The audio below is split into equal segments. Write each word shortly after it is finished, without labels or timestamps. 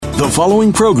The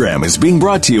following program is being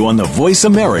brought to you on the Voice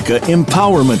America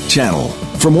Empowerment Channel.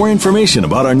 For more information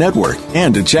about our network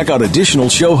and to check out additional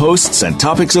show hosts and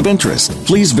topics of interest,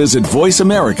 please visit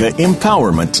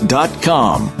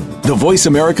voiceamericaempowerment.com. The Voice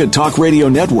America Talk Radio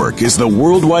Network is the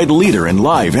worldwide leader in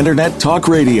live Internet talk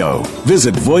radio.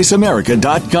 Visit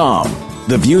voiceamerica.com.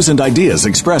 The views and ideas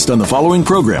expressed on the following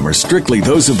program are strictly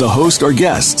those of the host or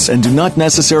guests and do not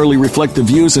necessarily reflect the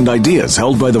views and ideas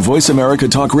held by the Voice America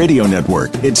Talk Radio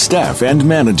Network, its staff, and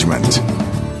management.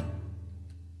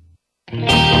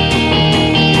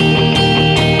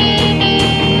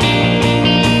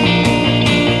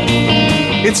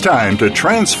 It's time to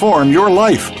transform your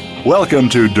life. Welcome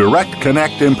to Direct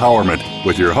Connect Empowerment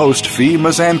with your host, Fee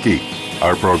Mazanke.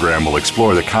 Our program will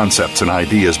explore the concepts and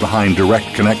ideas behind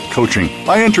Direct Connect coaching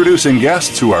by introducing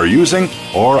guests who are using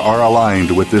or are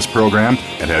aligned with this program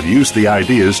and have used the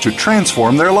ideas to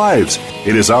transform their lives.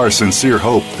 It is our sincere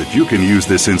hope that you can use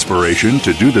this inspiration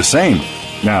to do the same.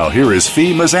 Now, here is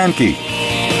Fee Mazanke.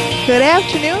 Good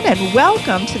afternoon and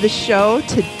welcome to the show.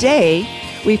 Today,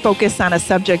 we focus on a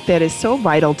subject that is so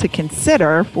vital to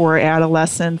consider for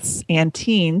adolescents and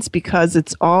teens because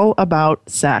it's all about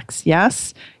sex.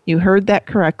 Yes, you heard that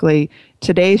correctly.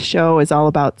 Today's show is all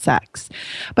about sex.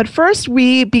 But first,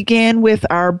 we begin with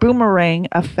our boomerang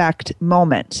effect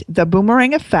moment. The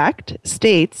boomerang effect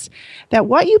states that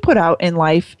what you put out in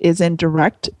life is in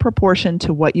direct proportion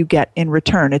to what you get in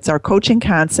return. It's our coaching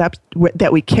concept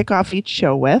that we kick off each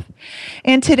show with.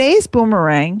 And today's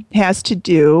boomerang has to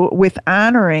do with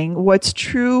honoring what's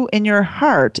true in your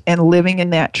heart and living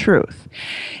in that truth.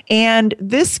 And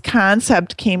this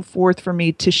concept came forth for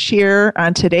me to share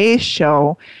on today's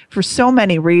show for so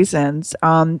many reasons.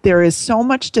 There is so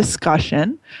much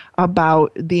discussion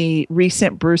about the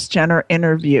recent Bruce Jenner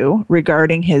interview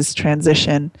regarding his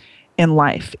transition in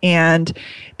life. And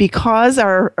because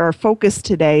our focus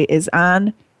today is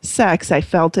on sex, I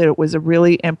felt it was a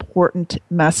really important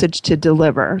message to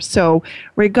deliver. So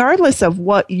regardless of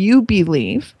what you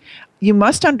believe, you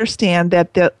must understand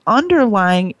that the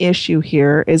underlying issue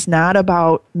here is not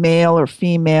about male or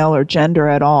female or gender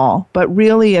at all, but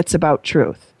really it's about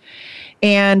truth.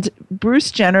 And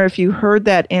Bruce Jenner, if you heard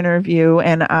that interview,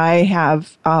 and I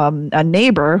have a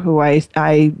neighbor who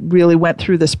I really went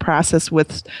through this process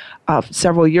with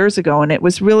several years ago, and it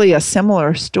was really a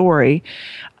similar story.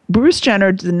 Bruce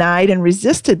Jenner denied and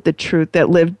resisted the truth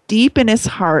that lived deep in his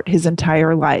heart his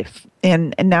entire life.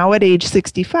 And now at age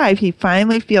 65, he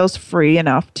finally feels free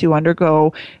enough to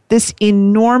undergo this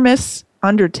enormous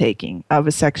undertaking of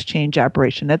a sex change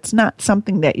operation. It's not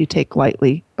something that you take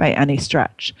lightly by any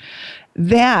stretch.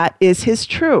 That is his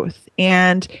truth,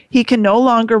 and he can no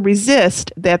longer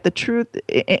resist that truth,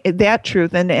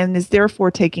 and is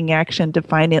therefore taking action to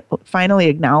finally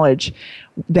acknowledge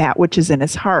that which is in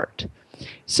his heart.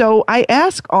 So I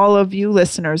ask all of you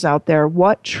listeners out there,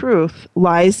 what truth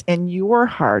lies in your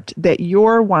heart that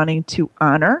you're wanting to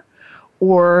honor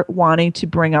or wanting to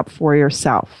bring up for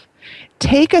yourself?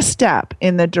 Take a step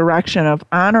in the direction of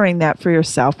honoring that for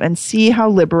yourself and see how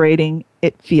liberating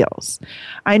it feels.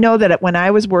 I know that when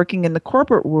I was working in the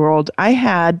corporate world, I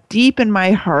had deep in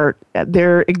my heart,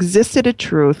 there existed a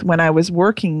truth when I was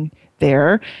working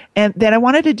there, and that I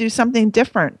wanted to do something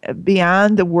different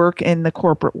beyond the work in the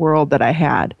corporate world that I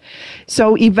had.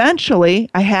 So eventually,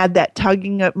 I had that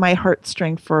tugging at my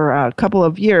heartstring for a couple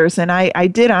of years, and I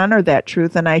did honor that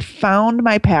truth, and I found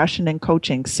my passion in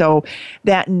coaching. So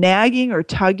that nagging or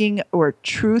tugging or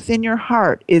truth in your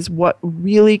heart is what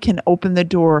really can open the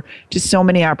door to so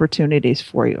many opportunities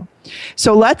for you.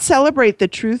 So let's celebrate the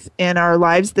truth in our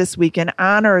lives this week and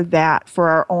honor that for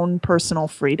our own personal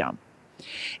freedom.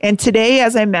 And today,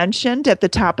 as I mentioned at the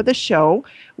top of the show,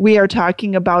 we are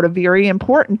talking about a very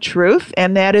important truth,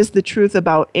 and that is the truth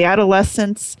about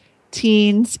adolescents,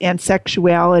 teens, and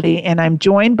sexuality. And I'm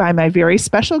joined by my very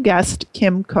special guest,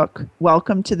 Kim Cook.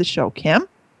 Welcome to the show, Kim.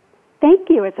 Thank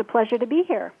you. It's a pleasure to be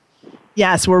here.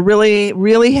 Yes, we're really,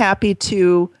 really happy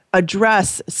to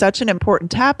address such an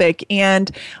important topic. And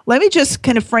let me just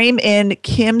kind of frame in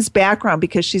Kim's background,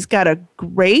 because she's got a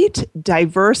great,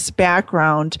 diverse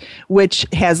background, which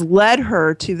has led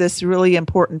her to this really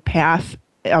important path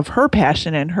of her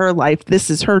passion in her life. This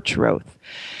is her truth.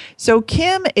 So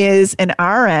Kim is an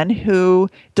RN who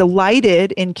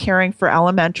delighted in caring for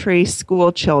elementary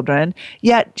school children,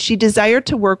 yet she desired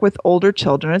to work with older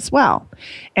children as well.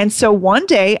 And so one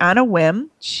day, on a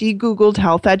whim, she Googled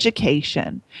health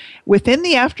education. Within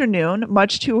the afternoon,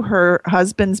 much to her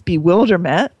husband's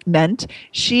bewilderment,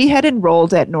 she had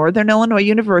enrolled at Northern Illinois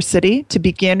University to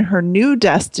begin her new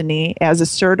destiny as a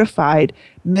certified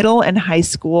middle and high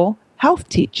school health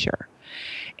teacher.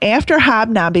 After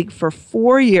hobnobbing for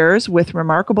 4 years with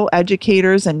remarkable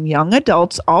educators and young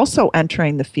adults also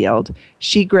entering the field,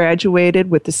 she graduated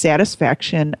with the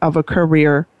satisfaction of a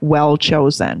career well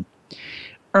chosen.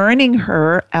 Earning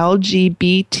her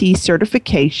LGBT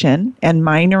certification and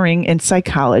minoring in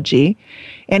psychology,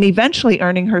 and eventually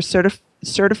earning her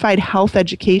certified health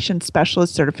education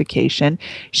specialist certification,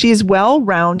 she is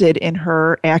well-rounded in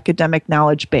her academic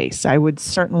knowledge base. I would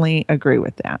certainly agree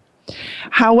with that.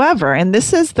 However, and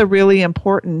this is the really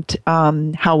important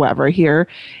however here,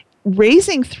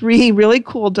 raising 3 really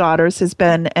cool daughters has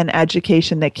been an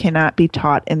education that cannot be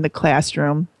taught in the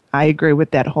classroom. I agree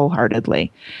with that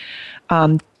wholeheartedly.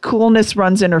 Coolness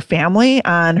runs in her family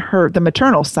on the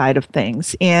maternal side of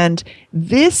things. And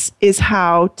this is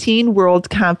how Teen World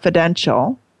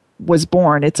Confidential was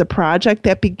born. It's a project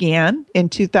that began in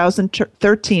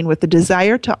 2013 with the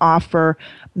desire to offer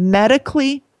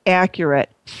medically accurate,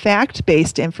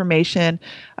 fact-based information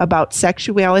about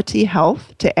sexuality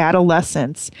health to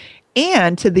adolescents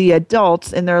and to the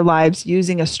adults in their lives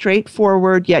using a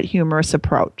straightforward yet humorous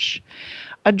approach.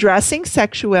 Addressing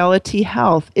sexuality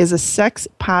health is a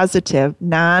sex-positive,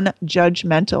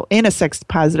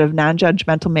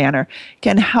 non-judgmental manner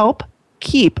can help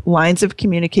keep lines of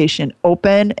communication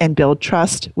open and build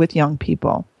trust with young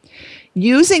people.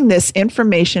 Using this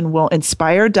information will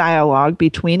inspire dialogue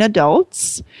between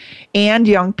adults and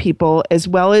young people, as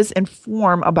well as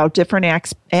inform about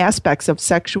different aspects of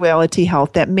sexuality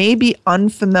health that may be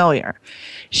unfamiliar.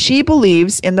 She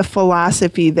believes in the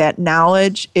philosophy that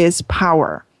knowledge is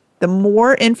power. The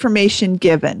more information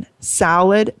given,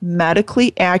 solid,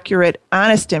 medically accurate,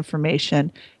 honest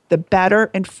information, the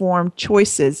better informed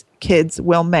choices kids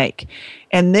will make.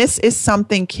 And this is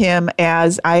something, Kim,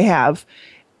 as I have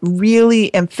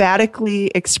really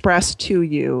emphatically expressed to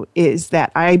you, is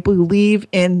that I believe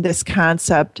in this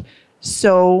concept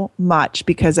so much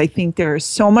because I think there is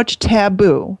so much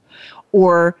taboo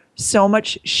or so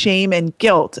much shame and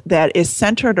guilt that is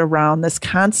centered around this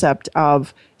concept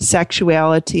of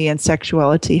sexuality and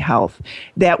sexuality health,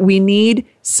 that we need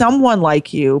someone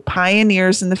like you,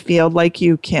 pioneers in the field like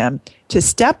you, Kim, to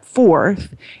step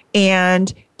forth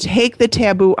and take the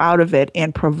taboo out of it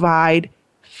and provide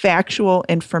factual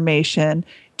information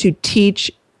to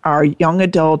teach our young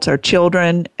adults, our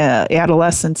children,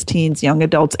 adolescents, teens, young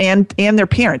adults, and their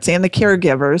parents and the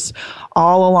caregivers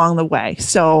all along the way.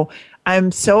 So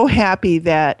I'm so happy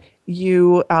that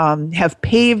you have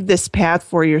paved this path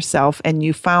for yourself and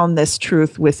you found this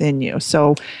truth within you.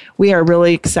 So we are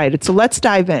really excited. So let's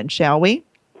dive in, shall we?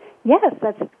 Yes,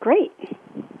 that's great.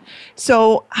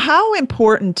 So how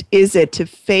important is it to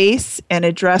face and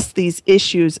address these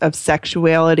issues of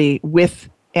sexuality with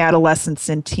adolescents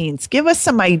and teens? Give us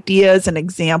some ideas and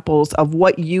examples of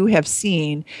what you have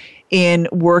seen in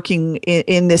working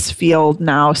in this field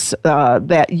now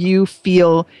that you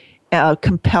feel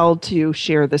compelled to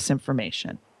share this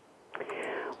information.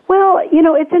 Well,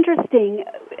 it's interesting.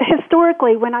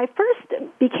 Historically, when I first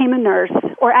became a nurse,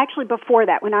 or actually before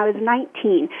that, when I was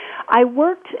 19, I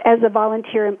worked as a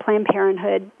volunteer in Planned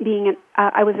Parenthood.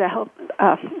 I was a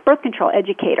birth control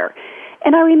educator,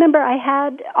 and I remember I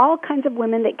had all kinds of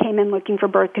women that came in looking for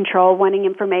birth control, wanting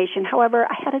information. However,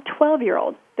 I had a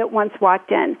 12-year-old that once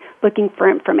walked in looking for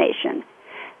information,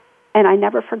 and I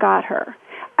never forgot her.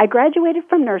 I graduated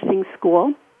from nursing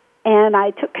school, and I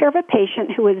took care of a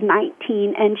patient who was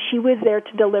 19, and she was there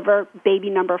to deliver baby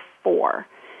number 4.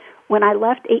 When I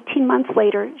left 18 months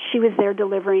later, she was there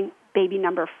delivering baby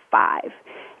number 5.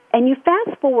 And you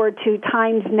fast forward to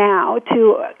times now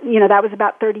to, that was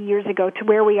about 30 years ago, to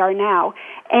where we are now.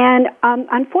 And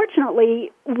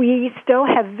unfortunately, we still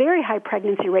have very high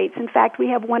pregnancy rates. In fact, we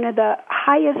have one of the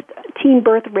highest teen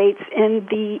birth rates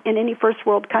in any first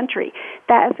world country.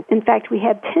 In fact, we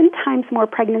have 10 times more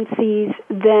pregnancies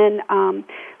than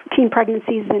teen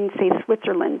pregnancies than, say,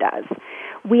 Switzerland does.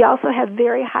 We also have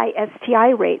very high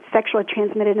STI rates, sexually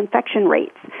transmitted infection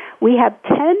rates. We have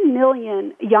 10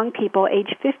 million young people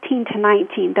aged 15 to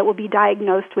 19 that will be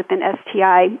diagnosed with an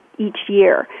STI each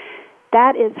year.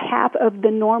 That is half of the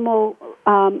normal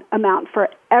amount for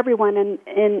everyone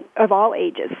of all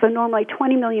ages. So normally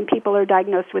 20 million people are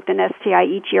diagnosed with an STI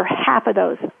each year. Half of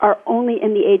those are only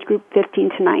in the age group 15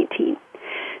 to 19.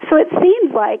 So it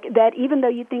seems like that even though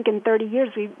you think in 30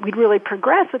 years we'd really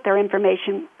progress with our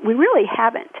information, we really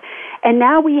haven't. And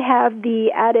now we have the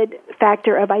added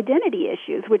factor of identity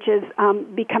issues, which is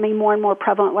becoming more and more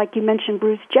prevalent. Like you mentioned,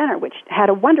 Bruce Jenner, which had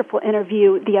a wonderful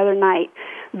interview the other night.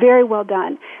 Very well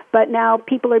done. But now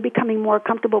people are becoming more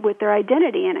comfortable with their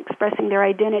identity and expressing their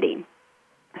identity.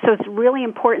 So it's really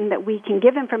important that we can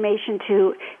give information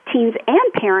to teens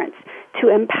and parents to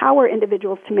empower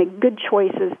individuals to make good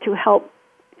choices to help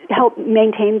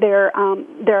maintain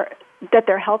that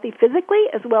they're healthy physically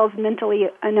as well as mentally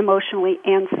and emotionally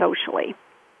and socially.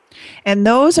 And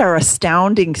those are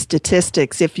astounding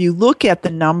statistics if you look at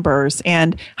the numbers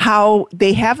and how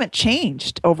they haven't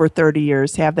changed over 30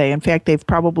 years, have they? In fact, they've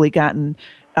probably gotten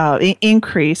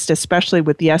increased, especially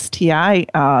with the STI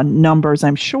numbers,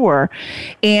 I'm sure.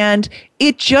 And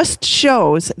it just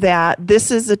shows that this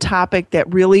is a topic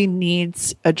that really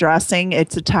needs addressing.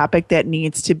 It's a topic that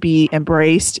needs to be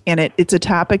embraced, and it's a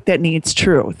topic that needs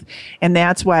truth. And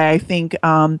that's why I think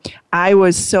I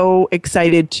was so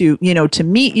excited to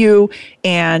meet you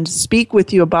and speak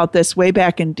with you about this way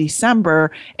back in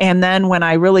December. And then when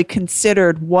I really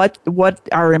considered what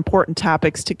are important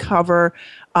topics to cover,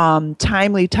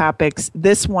 timely topics,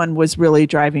 this one was really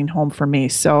driving home for me.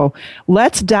 So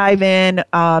let's dive in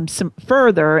some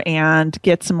further and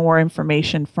get some more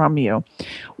information from you.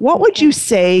 What would you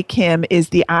say, Kim, is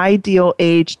the ideal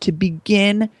age to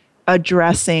begin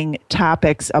addressing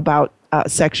topics about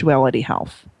sexuality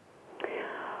health?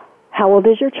 How old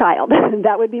is your child?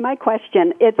 That would be my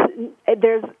question.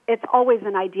 It's always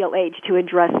an ideal age to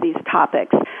address these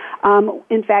topics.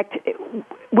 In fact,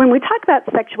 when we talk about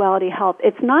sexuality health,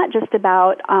 it's not just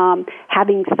about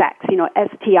having sex,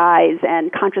 STIs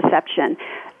and contraception.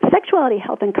 Sexuality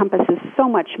health encompasses so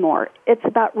much more. It's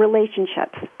about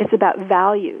relationships. It's about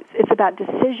values. It's about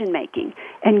decision-making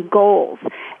and goals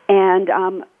and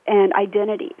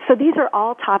identity. So these are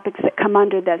all topics that come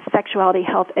under the sexuality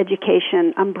health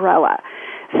education umbrella.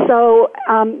 So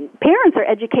parents are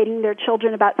educating their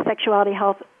children about sexuality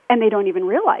health, and they don't even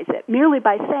realize it, merely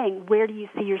by saying, where do you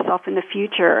see yourself in the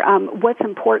future? What's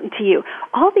important to you?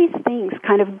 All these things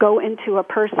kind of go into a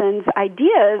person's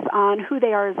ideas on who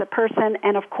they are as a person,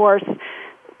 and of course,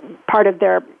 part of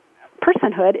their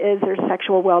personhood is their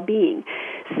sexual well-being.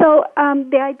 So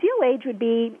the ideal age would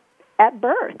be at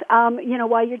birth.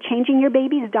 While you're changing your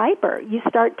baby's diaper, you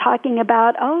start talking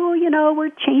about, we're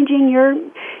changing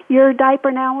your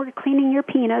diaper now, we're cleaning your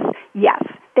penis. Yes,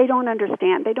 they don't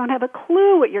understand. They don't have a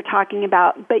clue what you're talking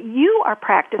about, but you are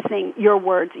practicing your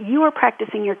words. You are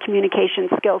practicing your communication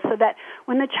skills so that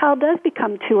when the child does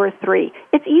become 2 or 3,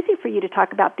 it's easy for you to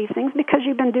talk about these things because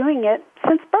you've been doing it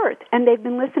since birth, and they've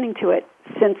been listening to it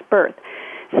since birth.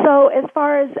 So as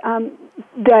far as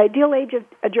the ideal age of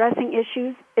addressing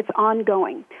issues, it's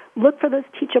ongoing. Look for those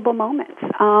teachable moments.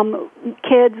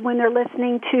 Kids, when they're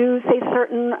listening to, say,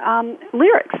 certain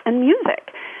lyrics and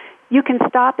music, you can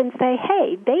stop and say,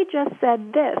 hey, they just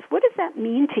said this. What does that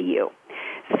mean to you?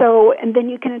 So, and then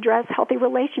you can address healthy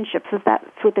relationships if that's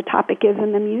what the topic is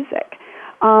in the music.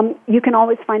 You can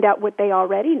always find out what they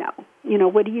already know.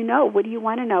 What do you know? What do you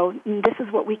want to know? And this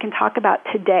is what we can talk about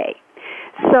today.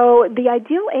 So the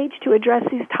ideal age to address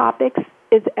these topics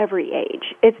is every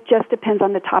age. It just depends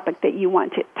on the topic that you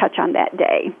want to touch on that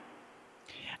day.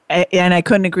 And I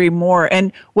couldn't agree more.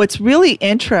 And what's really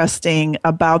interesting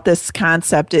about this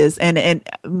concept is, and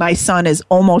my son is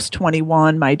almost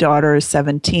 21, my daughter is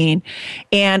 17.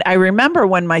 And I remember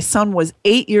when my son was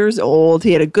 8 years old,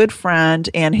 he had a good friend,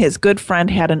 and his good friend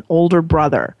had an older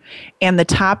brother. And the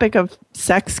topic of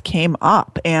sex came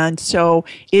up. And so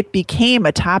it became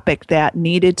a topic that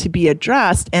needed to be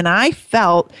addressed. And I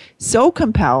felt so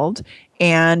compelled,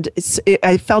 and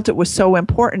I felt it was so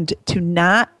important to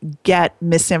not get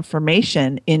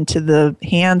misinformation into the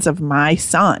hands of my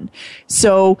son.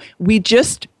 So we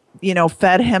just,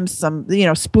 fed him some,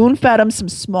 spoon-fed him some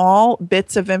small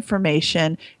bits of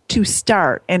information to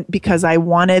start. And because I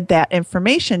wanted that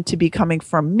information to be coming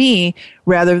from me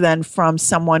rather than from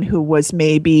someone who was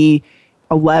maybe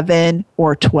 11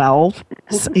 or 12,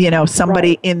 somebody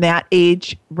right in that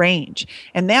age range.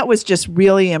 And that was just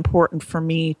really important for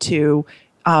me to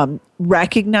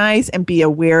recognize and be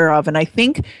aware of. And I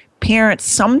think parents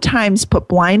sometimes put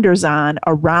blinders on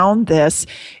around this,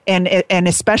 and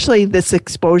especially this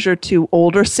exposure to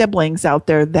older siblings out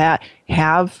there that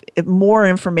have more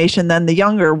information than the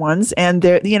younger ones, and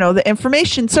the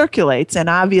information circulates. And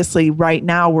obviously right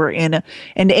now we're in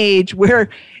an age where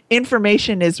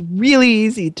information is really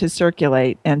easy to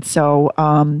circulate. And so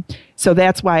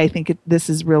that's why I think this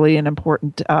is really an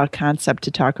important concept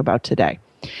to talk about today.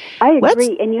 I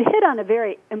agree. And you hit on a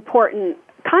very important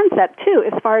concept, too,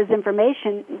 as far as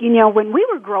information. When we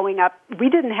were growing up, we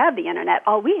didn't have the Internet.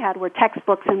 All we had were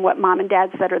textbooks and what mom and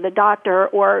dad said, or the doctor,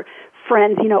 or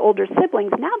friends, older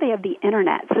siblings. Now they have the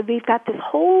Internet. So we've got this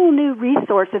whole new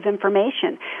resource of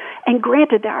information. And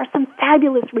granted, there are some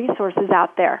fabulous resources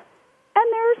out there.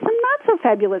 And there are some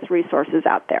not-so-fabulous resources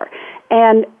out there.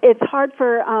 And it's hard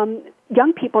for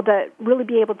young people to really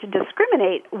be able to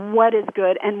discriminate what is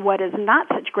good and what is not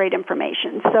such great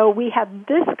information. So we have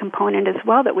this component as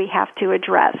well that we have to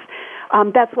address.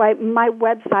 That's why my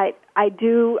website, I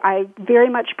very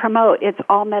much promote. It's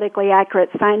all medically accurate,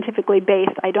 scientifically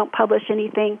based. I don't publish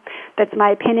anything that's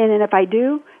my opinion, and if I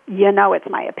do, you know it's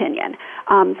my opinion.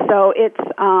 So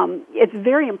it's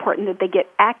very important that they get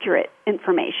accurate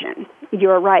information.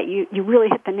 You're right. You really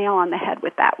hit the nail on the head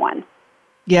with that one.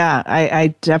 Yeah,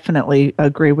 I definitely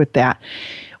agree with that.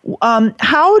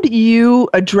 How do you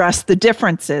address the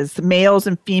differences, males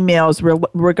and females,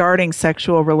 regarding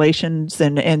sexual relations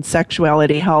and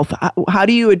sexuality health? How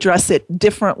do you address it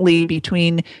differently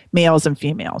between males and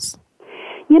females?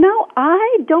 You know,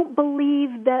 I don't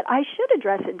believe that I should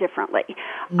address it differently.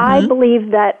 Mm-hmm. I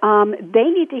believe that they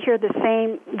need to hear the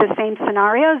same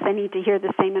scenarios. They need to hear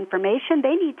the same information.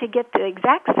 They need to get the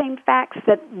exact same facts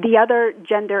that the other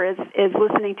gender is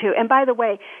listening to. And by the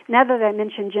way, now that I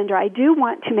mentioned gender, I do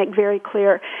want to make very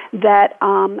clear that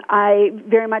I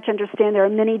very much understand there are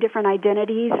many different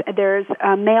identities. There's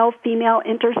male, female,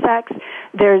 intersex.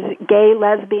 There's gay,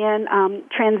 lesbian,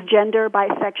 transgender,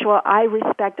 bisexual. I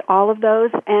respect all of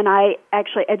those, and I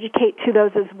actually educate to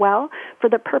those as well. For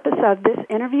the purpose of this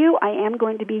interview, I am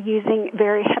going to be using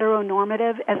very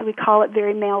heteronormative, as we call it,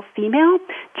 very male-female,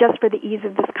 just for the ease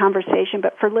of this conversation.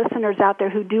 But for listeners out there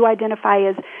who do identify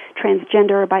as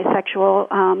transgender or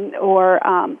bisexual or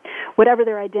whatever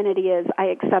their identity is, I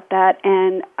accept that,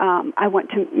 and I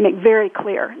want to make very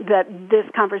clear that this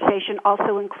conversation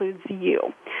also includes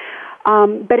you.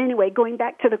 But anyway, going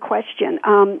back to the question,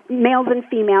 males and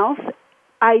females,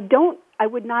 I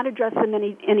would not address them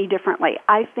any differently.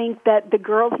 I think that the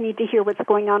girls need to hear what's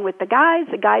going on with the guys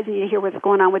need to hear what's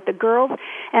going on with the girls,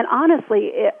 and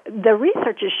honestly, the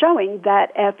research is showing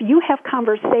that if you have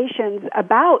conversations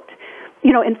about,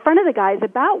 in front of the guys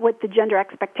about what the gender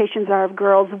expectations are of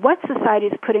girls, what society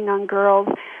is putting on girls,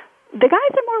 the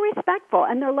guys are more respectful,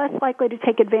 and they're less likely to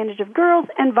take advantage of girls,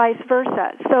 and vice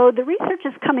versa. So the research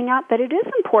is coming out that it is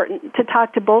important to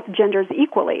talk to both genders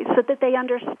equally so that they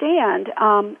understand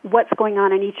what's going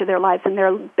on in each of their lives, and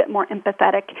they're a bit more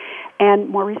empathetic and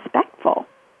more respectful.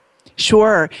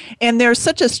 Sure. And there's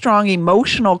such a strong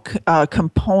emotional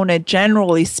component,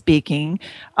 generally speaking,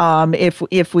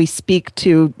 if we speak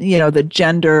to, the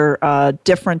gender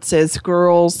differences,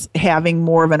 girls having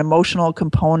more of an emotional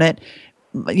component,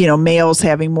 males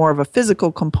having more of a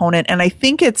physical component. And I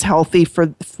think it's healthy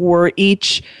for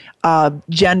each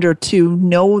gender to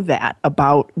know that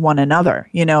about one another,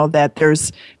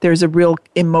 that there's a real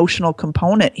emotional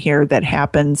component here that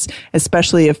happens,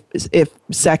 especially if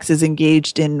sex is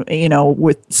engaged in,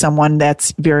 with someone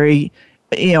that's very,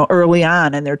 early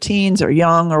on in their teens or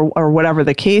young or whatever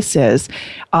the case is.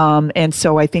 And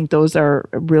so I think those are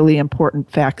really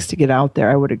important facts to get out there.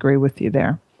 I would agree with you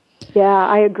there. Yeah,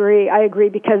 I agree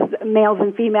because males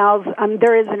and females,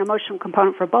 there is an emotional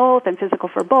component for both and physical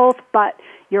for both, but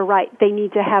you're right. They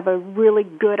need to have a really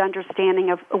good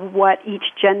understanding of what each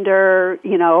gender,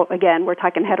 again, we're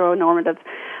talking heteronormative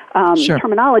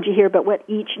terminology here, but what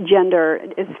each gender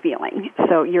is feeling.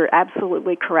 So you're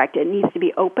absolutely correct. It needs to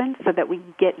be open so that we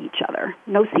get each other.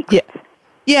 No secrets.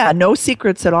 Yeah, no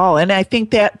secrets at all. And I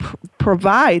think that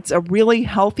provides a really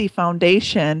healthy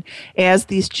foundation as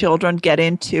these children get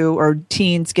into, or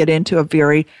teens get into, a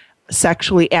very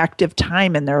sexually active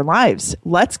time in their lives.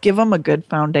 Let's give them a good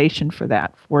foundation for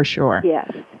that, for sure.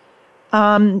 Yes.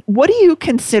 What do you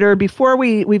consider, before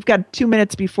we've got 2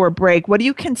 minutes before break, what do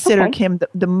you consider, okay, Kim,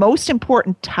 the most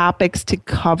important topics to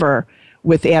cover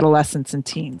with adolescents and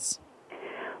teens?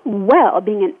 Well,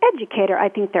 being an educator, I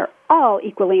think they're all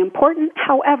equally important.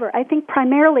 However, I think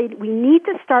primarily we need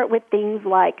to start with things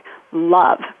like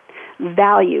love,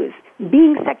 values,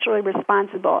 being sexually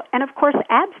responsible, and of course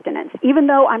abstinence. Even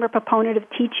though I'm a proponent of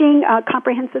teaching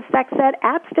comprehensive sex ed,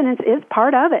 abstinence is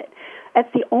part of it.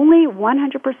 That's the only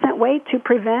 100% way to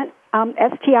prevent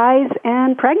STIs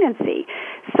and pregnancy.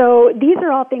 So these are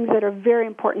all things that are very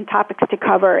important topics to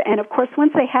cover. And of course,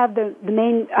 once they have the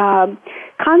main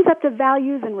concept of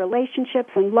values and relationships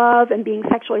and love and being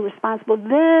sexually responsible,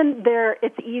 then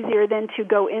it's easier then to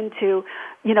go into,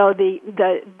 the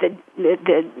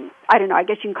I don't know, I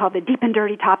guess you can call it the deep and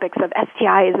dirty topics of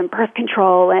STIs and birth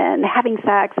control and having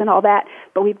sex and all that.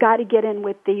 But we've got to get in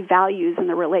with the values and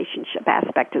the relationship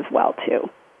aspect as well, too.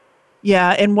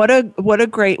 Yeah, and what a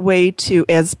great way to,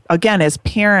 as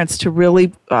parents, to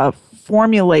really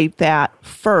formulate that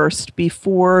first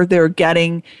before they're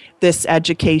getting this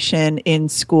education in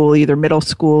school, either middle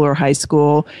school or high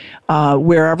school,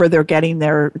 wherever they're getting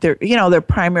their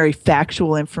primary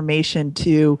factual information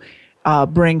to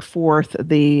bring forth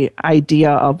the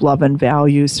idea of love and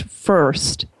values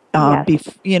first.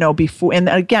 Before, and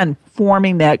again,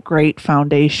 forming that great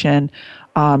foundation,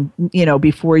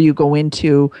 before you go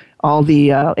into all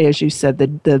the, as you said,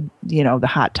 the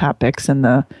hot topics and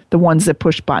the ones that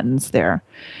push buttons there.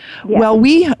 Yeah. Well,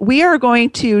 we are going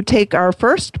to take our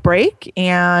first break,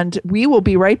 and we will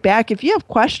be right back. If you have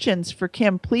questions for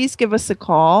Kim, please give us a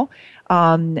call,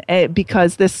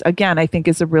 because this, again, I think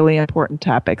is a really important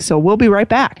topic. So we'll be right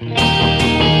back.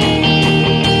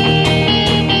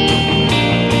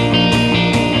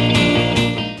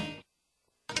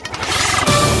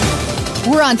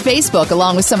 We're on Facebook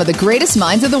along with some of the greatest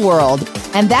minds of the world,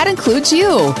 and that includes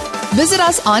you. Visit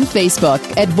us on Facebook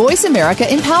at Voice America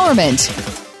Empowerment.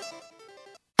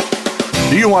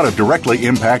 Do you want to directly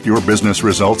impact your business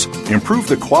results, improve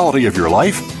the quality of your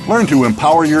life, learn to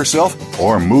empower yourself,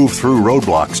 or move through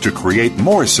roadblocks to create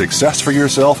more success for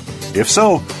yourself? If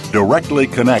so, directly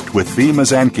connect with Fee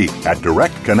Mazanke at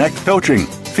Direct Connect Coaching.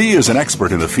 Fee is an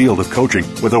expert in the field of coaching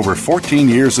with over 14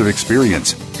 years of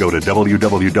experience. Go to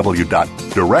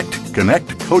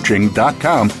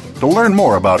www.directconnectcoaching.com to learn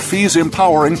more about Fee's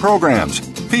empowering programs.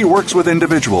 Fee works with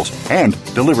individuals and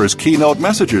delivers keynote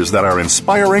messages that are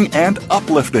inspiring and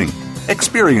uplifting.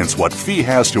 Experience what Fee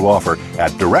has to offer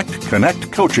at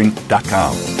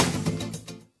directconnectcoaching.com.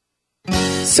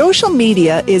 Social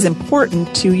media is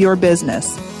important to your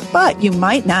business, but you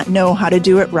might not know how to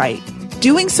do it right.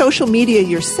 Doing social media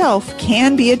yourself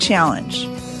can be a challenge.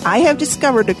 I have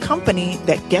discovered a company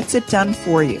that gets it done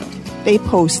for you. They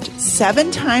post 7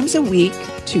 times a week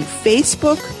to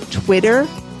Facebook, Twitter,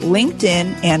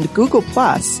 LinkedIn, and Google+,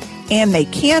 and they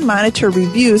can monitor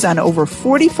reviews on over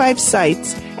 45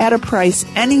 sites at a price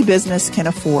any business can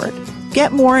afford.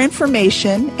 Get more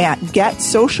information at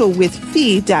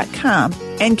getsocialwithfee.com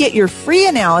and get your free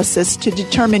analysis to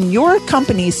determine your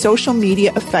company's social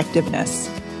media effectiveness.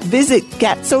 Visit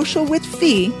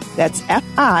getsocialwithfee, that's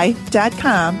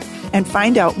FI.com, and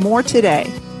find out more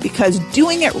today, because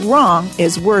doing it wrong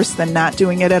is worse than not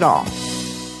doing it at all.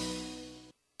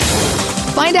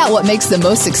 Find out what makes the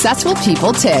most successful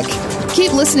people tick.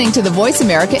 Keep listening to the Voice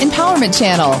America Empowerment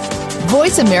Channel,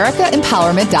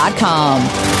 voiceamericaempowerment.com.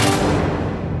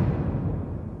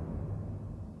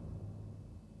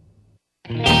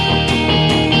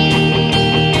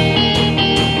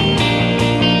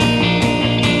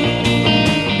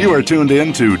 You are tuned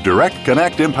in to Direct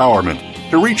Connect Empowerment.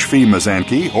 To reach Fee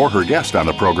Mazanke or her guest on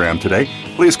the program today,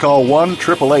 please call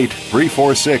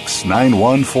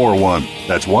 1-888-346-9141.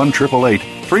 That's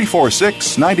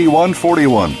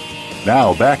 1-888-346-9141.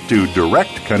 Now back to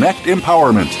Direct Connect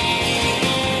Empowerment.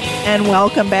 And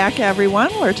welcome back,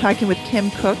 everyone. We're talking with Kim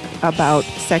Cook about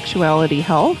sexuality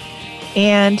health.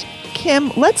 And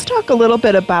Kim, let's talk a little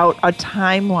bit about a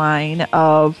timeline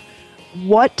of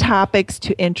what topics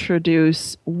to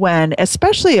introduce when,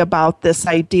 especially about this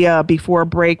idea before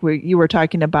break where you were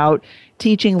talking about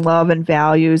teaching love and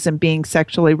values and being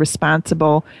sexually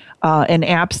responsible and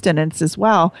abstinence as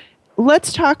well.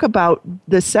 Let's talk about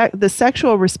the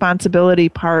sexual responsibility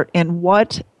part and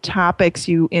what topics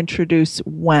you introduce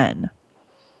when.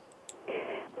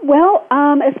 Well,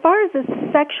 as far as the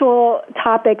sexual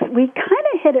topics, we kind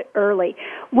of hit it early.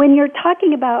 When you're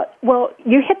talking about,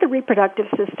 you hit the reproductive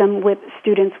system with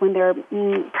students when they're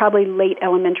probably late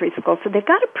elementary school, so they've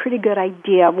got a pretty good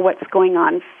idea of what's going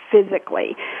on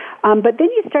physically. But then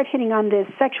you start hitting on the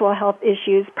sexual health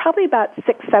issues, probably about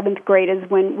 6th, 7th grade is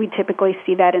when we typically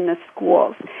see that in the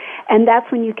schools. And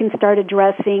that's when you can start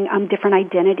addressing different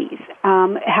identities,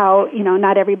 how,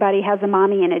 not everybody has a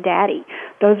mommy and a daddy.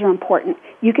 Those are important.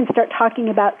 You can start talking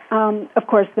about, of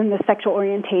course, then the sexual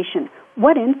orientation.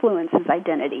 What influences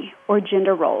identity or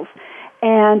gender roles?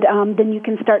 And then you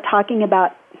can start talking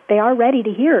about, they are ready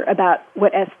to hear about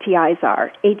what STIs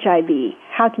are, HIV,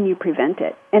 how can you prevent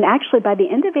it? And actually, by the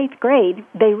end of 8th grade,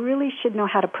 they really should know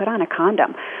how to put on a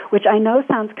condom, which I know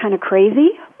sounds kind of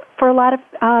crazy for a lot of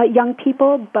young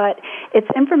people, but it's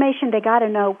information they got to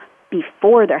know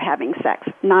before they're having sex,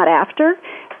 not after.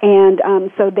 And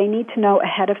so they need to know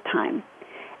ahead of time.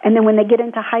 And then when they get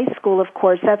into high school, of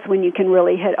course, that's when you can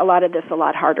really hit a lot of this a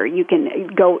lot harder. You can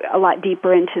go a lot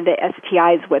deeper into the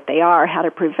STIs, what they are, how to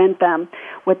prevent them,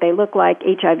 what they look like,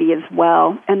 HIV as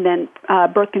well, and then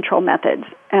birth control methods.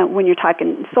 When you're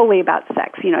talking solely about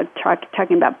sex,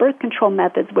 talking about birth control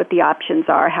methods, what the options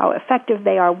are, how effective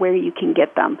they are, where you can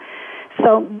get them.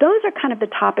 So those are kind of the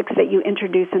topics that you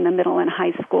introduce in the middle and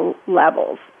high school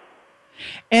levels.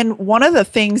 And one of the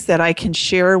things that I can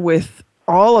share with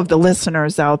all of the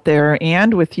listeners out there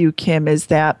and with you, Kim, is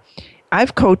that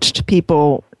I've coached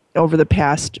people over the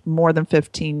past more than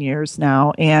 15 years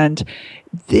now. And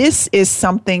this is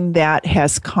something that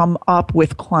has come up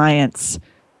with clients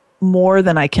more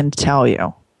than I can tell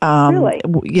you. Really?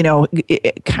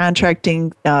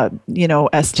 Contracting,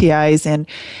 STIs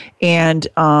and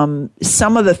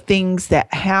some of the things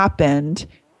that happened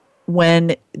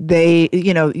when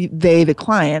the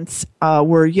clients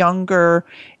were younger,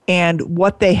 and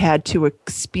what they had to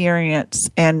experience,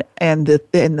 and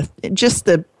just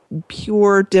the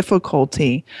pure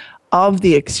difficulty of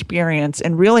the experience,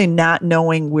 and really not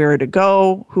knowing where to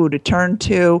go, who to turn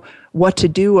to, what to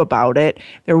do about it.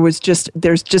 There's just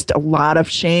a lot of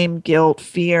shame, guilt,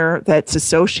 fear that's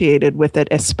associated with it,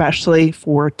 especially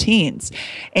for teens.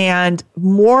 And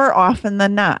more often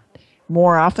than not,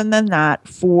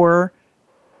 for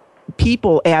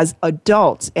people as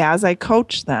adults, as I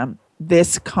coach them,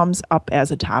 this comes up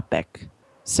as a topic.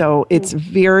 So it's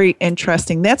very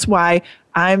interesting. That's why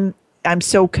I'm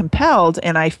so compelled,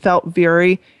 and I felt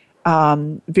very,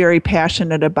 very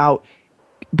passionate about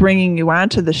bringing you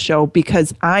onto the show,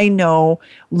 because I know,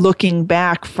 looking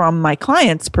back from my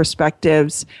clients'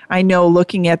 perspectives, I know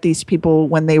looking at these people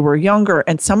when they were younger,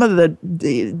 and some of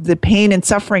the pain and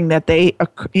suffering that they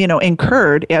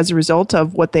incurred as a result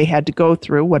of what they had to go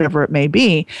through, whatever it may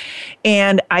be.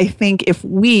 And I think if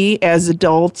we as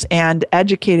adults and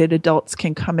educated adults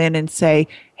can come in and say,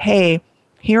 hey,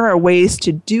 here are ways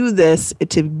to do this,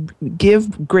 to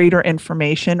give greater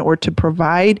information, or to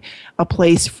provide a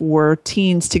place for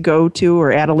teens to go to,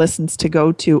 or adolescents to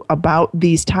go to, about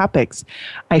these topics,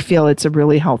 I feel it's a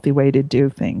really healthy way to do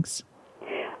things.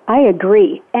 I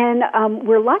agree. And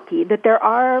we're lucky that there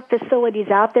are facilities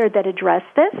out there that address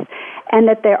this, and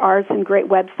that there are some great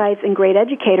websites and great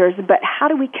educators. But how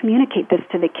do we communicate this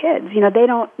to the kids? They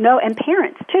don't know, and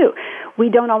parents too. We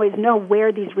don't always know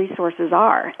where these resources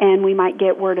are, and we might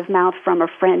get word of mouth from a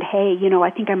friend, hey, I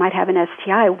think I might have an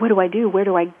STI. What do I do? Where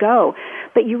do I go?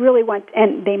 But you really want,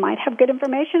 and they might have good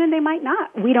information and they might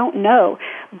not. We don't know.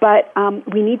 But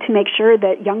we need to make sure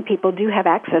that young people do have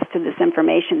access to this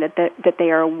information, that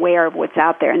they are aware of what's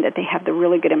out there, and that they have the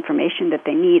really good information that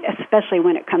they need, especially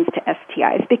when it comes to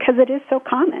STIs, because it is so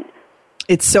common.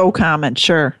 It's so common.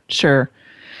 Sure.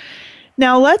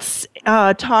 Now let's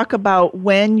talk about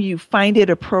when you find it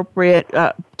appropriate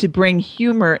to bring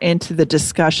humor into the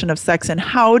discussion of sex, and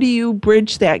how do you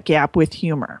bridge that gap with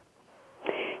humor?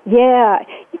 Yeah,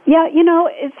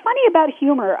 it's funny about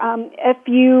humor. If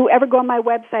you ever go on my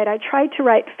website, I try to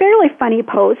write fairly funny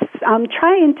posts,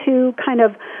 trying to kind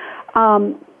of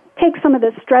take some of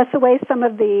the stress away, some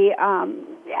of the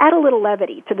add a little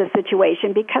levity to the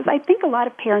situation, because I think a lot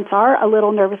of parents are a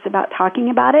little nervous about talking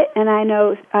about it, and I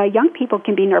know young people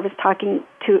can be nervous talking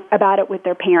about it with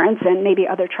their parents and maybe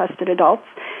other trusted adults.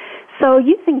 So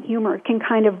using humor can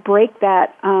kind of break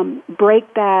that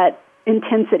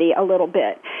intensity a little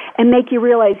bit and make you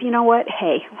realize,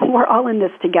 hey, we're all in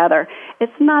this together.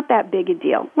 It's not that big a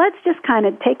deal. Let's just kind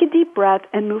of take a deep breath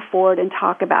and move forward and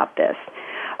talk about this.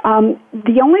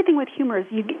 The only thing with humor is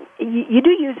you do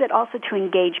use it also to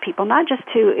engage people, not just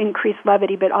to increase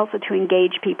levity, but also to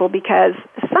engage people, because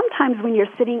sometimes when you're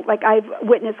sitting, like I've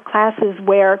witnessed classes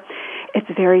where it's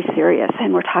very serious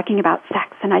and we're talking about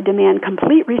sex, and I demand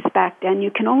complete respect, and you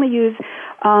can only use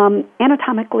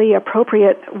anatomically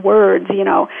appropriate words,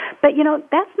 but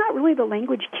that's not really the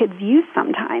language kids use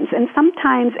sometimes. And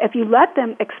sometimes if you let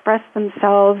them express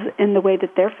themselves in the way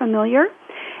that they're familiar,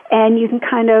 and you can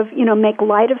kind of, make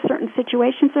light of certain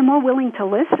situations, they're more willing to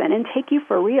listen and take you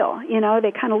for real.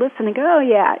 They kind of listen and go, oh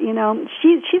yeah,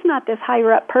 she's not this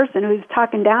higher up person who's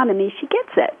talking down to me. She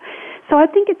gets it. So I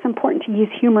think it's important to use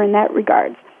humor in that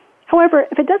regards. However,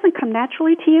 if it doesn't come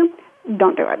naturally to you,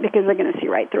 don't do it, because they're going to see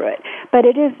right through it. But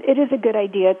it is a good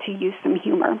idea to use some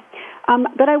humor.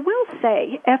 But I will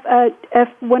say, if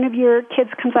one of your kids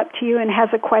comes up to you and has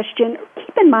a question,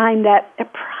 keep in mind that it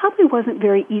probably wasn't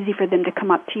very easy for them to come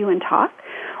up to you and talk,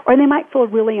 or they might feel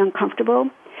really uncomfortable,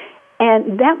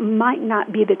 and that might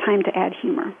not be the time to add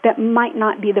humor. That might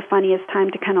not be the funniest time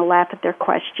to kind of laugh at their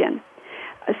question.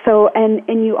 So,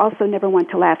 and you also never want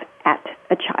to laugh at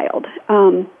a child.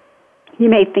 You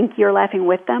may think you're laughing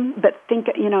with them, but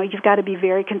you've got to be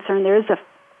very concerned. There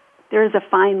is a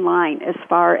fine line as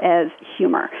far as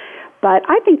humor. But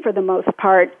I think for the most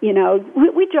part,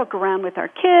 we joke around with our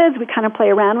kids. We kind of play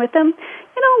around with them.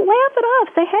 Laugh it off.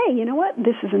 Say, hey, you know what?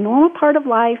 This is a normal part of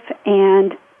life,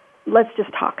 and let's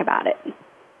just talk about it.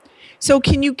 So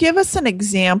can you give us an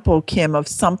example, Kim, of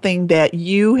something that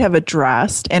you have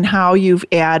addressed and how you've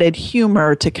added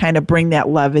humor to kind of bring that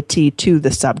levity to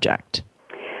the subject?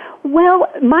 Well,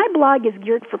 my blog is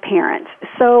geared for parents,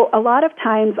 so a lot of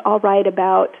times I'll write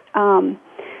about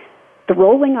the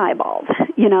rolling eyeballs,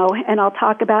 and I'll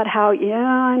talk about how,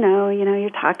 I know, you're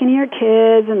talking to your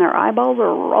kids and their eyeballs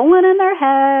are rolling in their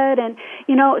head. And,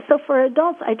 so for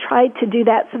adults, I try to do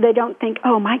that so they don't think,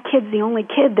 oh, my kid's the only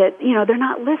kid that, they're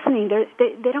not listening.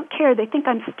 They don't care. They think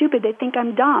I'm stupid. They think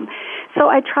I'm dumb. So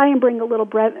I try and bring a little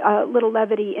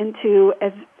levity into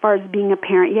as far as being a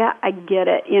parent. Yeah, I get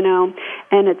it,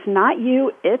 and it's not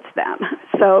you, it's them.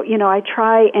 So, I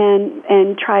try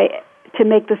and try to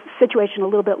make the situation a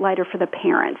little bit lighter for the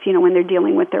parents, when they're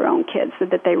dealing with their own kids, so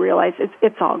that they realize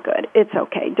it's all good. It's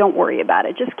okay. Don't worry about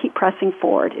it. Just keep pressing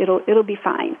forward. It'll be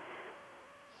fine.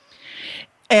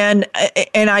 And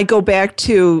I go back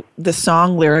to the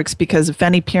song lyrics, because if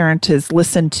any parent has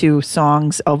listened to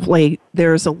songs of late,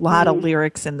 there's a lot of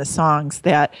lyrics in the songs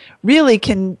that really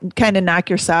can kind of knock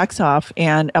your socks off.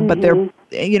 And but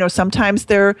they're, sometimes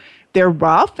they're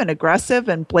rough and aggressive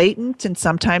and blatant, and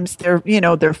sometimes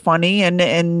they're funny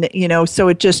and so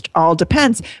it just all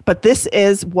depends. But this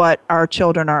is what our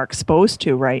children are exposed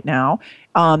to right now.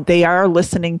 They are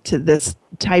listening to this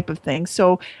type of thing.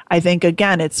 So I think,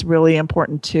 again, it's really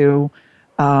important to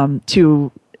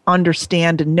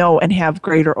understand and know and have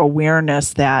greater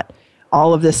awareness that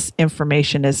all of this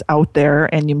information is out there,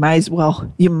 and you might as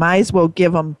well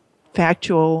give them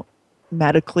factual,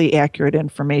 medically accurate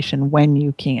information when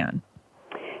you can.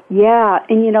 Yeah,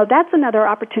 and that's another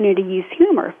opportunity to use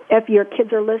humor. If your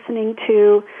kids are listening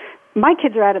to, my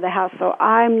kids are out of the house, so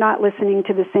I'm not listening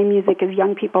to the same music as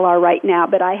young people are right now,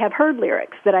 but I have heard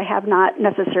lyrics that I have not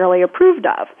necessarily approved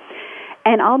of.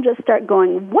 And I'll just start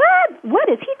going, what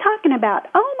is he talking about?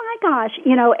 Oh my gosh,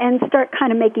 and start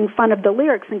kind of making fun of the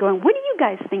lyrics and going, what do you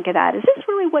guys think of that? Is this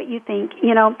really what you think?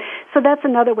 So that's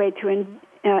another way to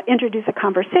introduce a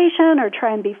conversation or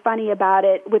try and be funny about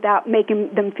it without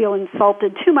making them feel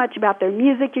insulted too much about their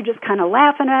music. You're just kind of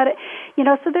laughing at it.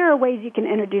 So there are ways you can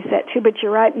introduce that too, but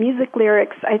you're right, music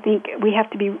lyrics, I think we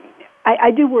have to be, I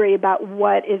do worry about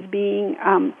what is being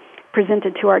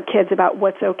presented to our kids about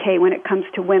what's okay when it comes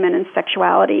to women and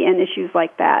sexuality and issues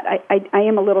like that. I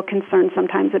am a little concerned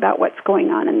sometimes about what's going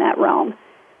on in that realm.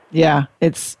 Yeah,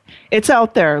 it's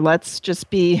out there. Let's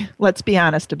be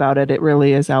honest about it. It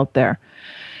really is out there.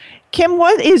 Kim,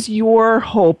 what is your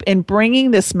hope in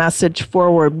bringing this message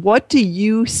forward? What do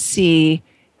you see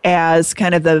as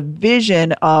kind of the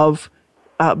vision of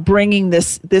bringing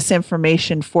this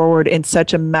information forward in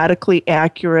such a medically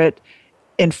accurate,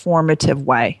 informative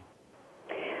way?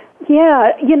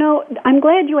 Yeah, I'm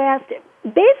glad you asked it.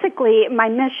 Basically, my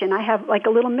mission, I have like a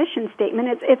little mission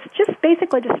statement. It's just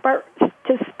basically to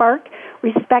spark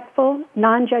respectful,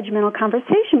 non-judgmental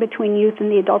conversation between youth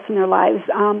and the adults in their lives.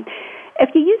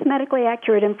 If you use medically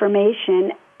accurate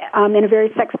information in a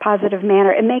very sex-positive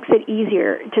manner, it makes it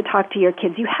easier to talk to your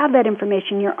kids. You have that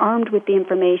information. You're armed with the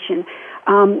information.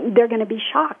 They're going to be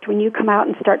shocked when you come out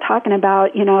and start talking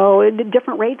about, the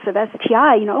different rates of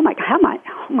STI. Oh my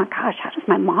gosh, how does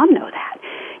my mom know that?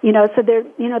 So there's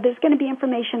going to be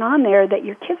information on there that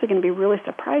your kids are going to be really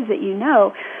surprised that you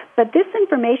know. But this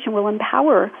information will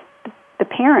empower the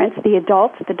parents, the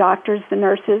adults, the doctors, the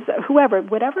nurses,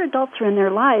 whatever adults are in their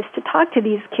lives, to talk to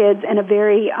these kids in a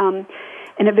very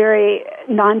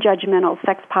non-judgmental,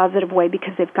 sex-positive way,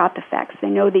 because they've got the facts. They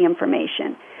know the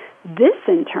information. This,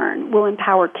 in turn, will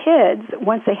empower kids,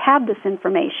 once they have this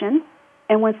information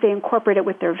and once they incorporate it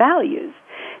with their values,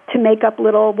 to make up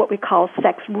little, what we call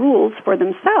sex rules for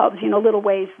themselves, little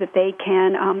ways that they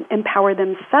can empower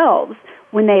themselves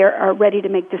when they are ready to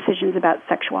make decisions about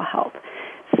sexual health.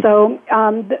 So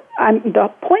the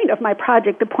point of my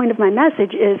project, the point of my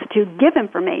message is to give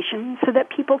information so that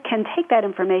people can take that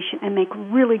information and make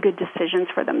really good decisions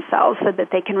for themselves so that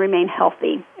they can remain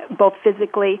healthy, both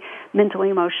physically, mentally,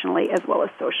 emotionally, as well as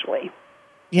socially.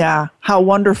 Yeah, how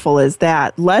wonderful is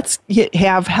that? Let's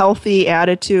have healthy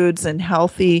attitudes and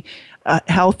healthy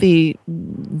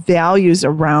values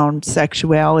around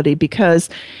sexuality, because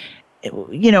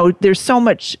there's so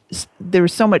much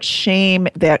shame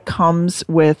that comes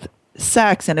with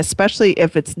sex, and especially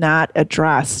if it's not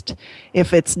addressed,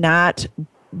 if it's not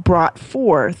brought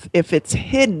forth, if it's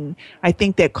hidden, I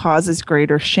think that causes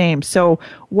greater shame. So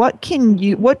what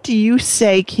do you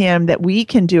say, Kim, that we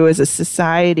can do as a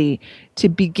society to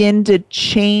begin to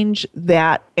change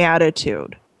that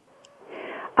attitude?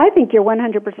 I think you're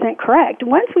 100% correct.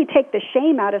 Once we take the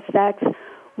shame out of sex,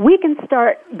 we can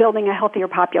start building a healthier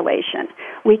population.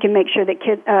 We can make sure that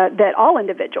that all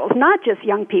individuals, not just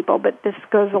young people, but this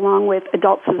goes along with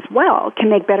adults as well, can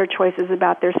make better choices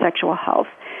about their sexual health.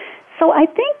 So I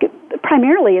think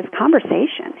primarily is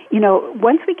conversation.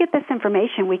 Once we get this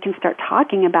information, we can start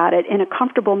talking about it in a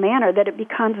comfortable manner, that it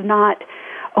becomes not,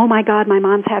 oh my God, my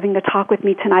mom's having to talk with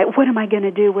me tonight. What am I going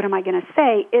to do? What am I going to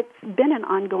say? It's been an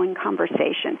ongoing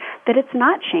conversation, that it's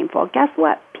not shameful. Guess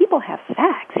what? People have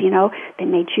sex, They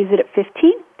may choose it at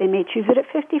 15. They may choose it at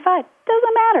 55.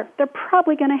 Doesn't matter. They're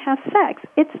probably going to have sex.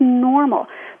 It's normal.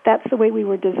 That's the way we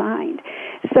were designed.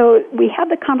 So we have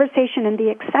the conversation and the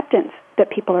acceptance that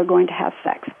people are going to have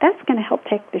sex. That's going to help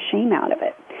take the shame out of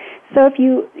it. So if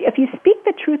you speak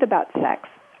the truth about sex,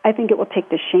 I think it will take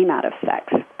the shame out of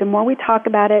sex. The more we talk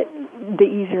about it, the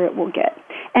easier it will get.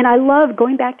 And I love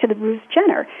going back to the Bruce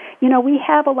Jenner. We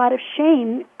have a lot of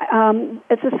shame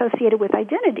that's associated with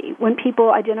identity. When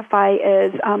people identify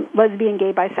as lesbian,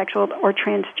 gay, bisexual, or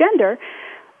transgender,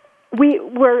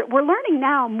 we're learning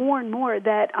now more and more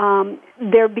that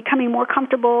they're becoming more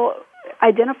comfortable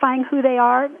identifying who they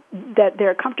are, that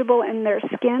they're comfortable in their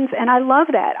skins, and I love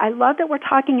that. I love that we're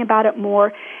talking about it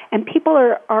more, and people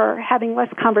are having less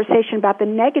conversation about the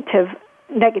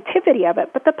negativity of it,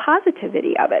 but the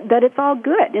positivity of it, that it's all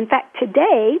good. In fact,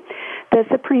 today, the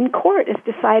Supreme Court is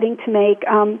deciding to make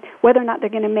whether or not they're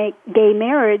going to make gay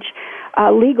marriage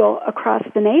legal across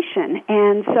the nation,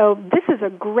 and so this is a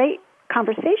great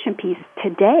conversation piece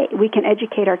today. We can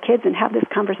educate our kids and have this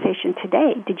conversation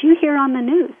today. Did you hear on the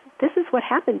news? This is what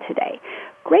happened today.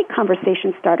 Great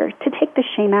conversation starter to take the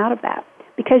shame out of that.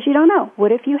 Because you don't know.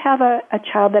 What if you have a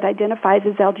child that identifies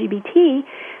as LGBT?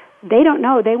 They don't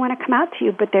know. They want to come out to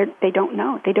you, but they don't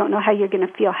know. They don't know how you're going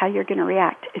to feel, how you're going to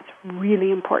react. It's really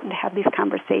important to have these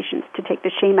conversations to take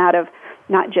the shame out of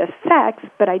not just sex,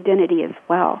 but identity as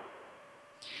well.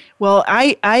 Well,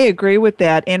 I agree with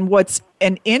that. And what's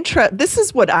this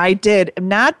is what I did,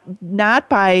 not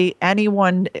by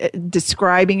anyone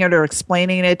describing it or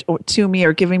explaining it to me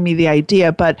or giving me the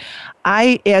idea, but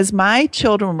as my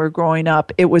children were growing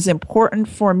up, it was important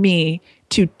for me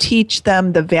to teach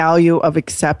them the value of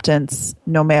acceptance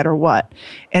no matter what.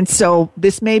 And so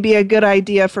this may be a good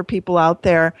idea for people out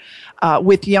there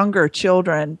with younger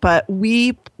children, but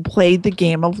we played the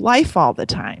game of life all the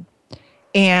time.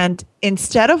 And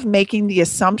instead of making the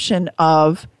assumption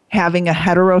of having a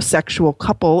heterosexual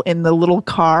couple in the little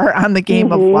car on the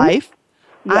game of life,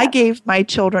 yes, I gave my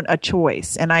children a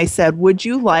choice. And I said, would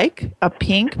you like a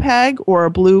pink peg or a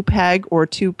blue peg or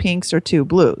 2 pinks or 2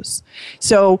 blues?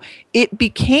 So it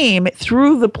became,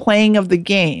 through the playing of the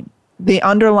game, the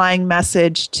underlying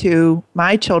message to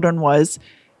my children was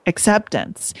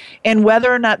acceptance. And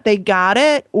whether or not they got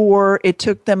it or it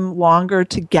took them longer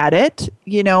to get it,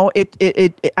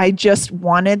 I just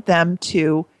wanted them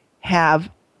to have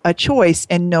a choice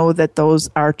and know that those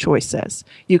are choices.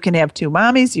 You can have 2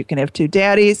 mommies, you can have 2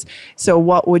 daddies. So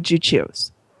what would you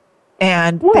choose?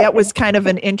 And that was kind of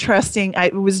an interesting,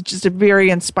 it was just a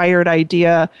very inspired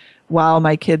idea while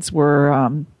my kids were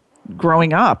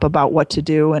growing up about what to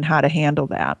do and how to handle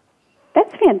that.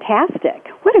 That's fantastic.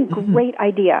 What a great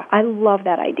idea. I love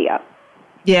that idea.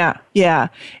 Yeah, yeah.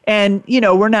 And,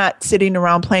 we're not sitting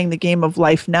around playing the game of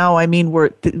life now. I mean,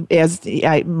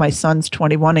 my son's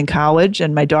 21 in college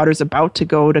and my daughter's about to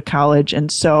go to college.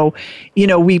 And so,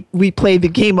 we play the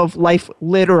game of life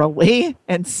literally.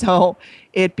 And so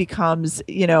it becomes,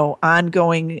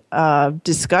 ongoing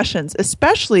discussions,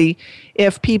 especially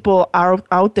if people are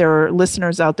out there,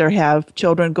 listeners out there have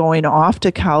children going off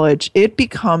to college. It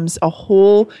becomes a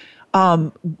whole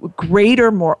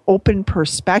greater, more open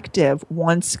perspective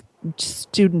once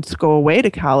students go away to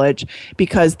college,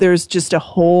 because there's just a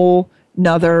whole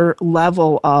nother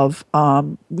level of,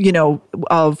 of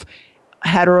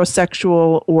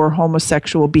heterosexual or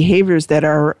homosexual behaviors that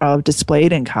are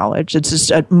displayed in college. It's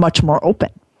just much more open.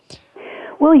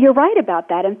 Well, you're right about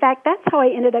that. In fact, that's how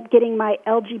I ended up getting my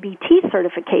LGBT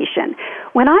certification.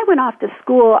 When I went off to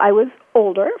school, I was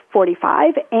older,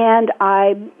 45, and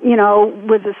I,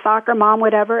 was a soccer mom,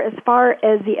 whatever. As far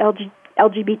as the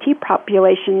LGBT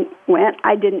population went,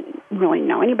 I didn't really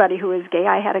know anybody who was gay.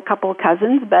 I had a couple of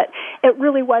cousins, but it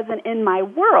really wasn't in my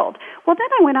world. Well, then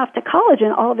I went off to college,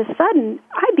 and all of a sudden,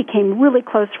 I became really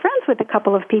close friends with a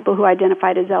couple of people who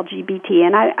identified as LGBT,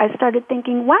 and I started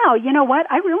thinking, wow, you know what?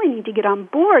 I really need to get on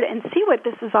board and see what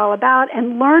this is all about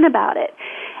and learn about it.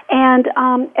 And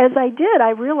as I did,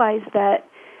 I realized that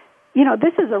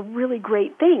this is a really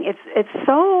great thing. It's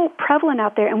so prevalent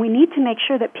out there, and we need to make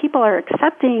sure that people are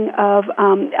accepting of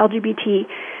LGBT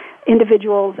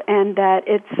individuals, and that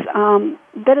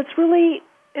it's really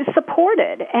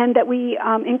supported, and that we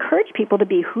encourage people to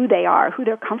be who they are, who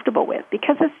they're comfortable with,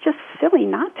 because it's just silly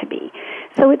not to be.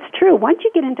 So it's true. Once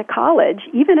you get into college,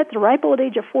 even at the ripe old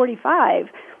age of 45,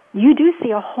 you do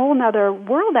see a whole nother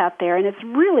world out there, and it's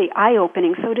really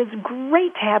eye-opening. So it is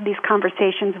great to have these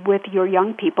conversations with your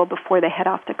young people before they head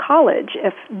off to college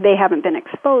if they haven't been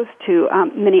exposed to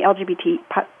many LGBT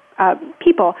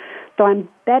people. So I'm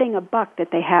betting a buck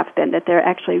that they have been, that they're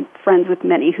actually friends with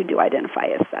many who do identify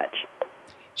as such.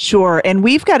 Sure, and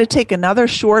we've got to take another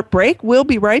short break. We'll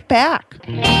be right back.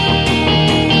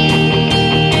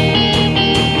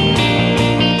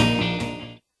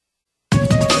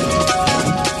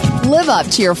 Live up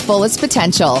to your fullest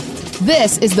potential.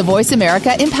 This is the Voice America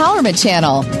Empowerment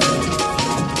Channel.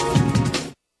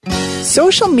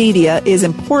 Social media is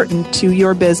important to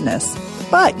your business,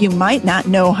 but you might not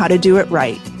know how to do it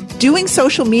right. Doing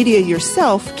social media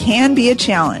yourself can be a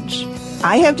challenge.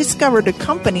 I have discovered a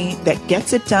company that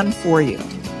gets it done for you.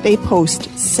 They post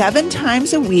 7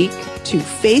 times a week to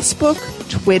Facebook,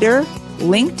 Twitter,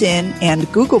 LinkedIn, and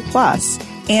Google+,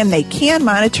 and they can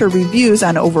monitor reviews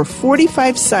on over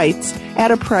 45 sites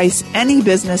at a price any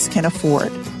business can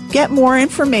afford. Get more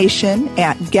information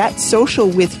at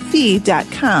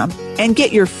getsocialwithfee.com and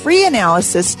get your free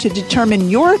analysis to determine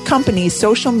your company's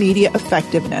social media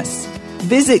effectiveness.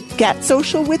 Visit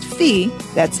getsocialwithfee,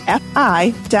 that's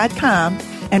FI.com,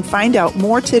 and find out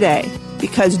more today,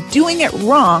 because doing it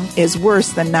wrong is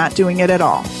worse than not doing it at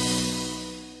all.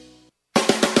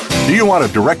 Do you want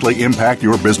to directly impact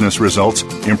your business results,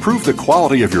 improve the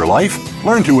quality of your life,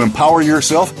 learn to empower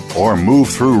yourself, or move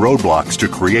through roadblocks to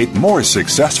create more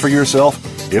success for yourself?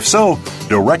 If so,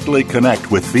 directly connect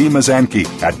with Fee Mazanke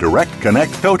at Direct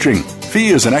Connect Coaching. Fee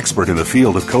is an expert in the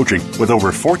field of coaching with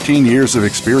over 14 years of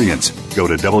experience. Go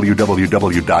to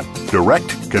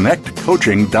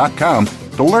www.directconnectcoaching.com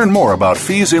to learn more about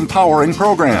Fee's empowering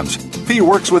programs. Fee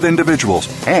works with individuals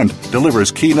and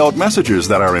delivers keynote messages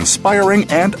that are inspiring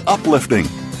and uplifting.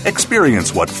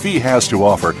 Experience what Fee has to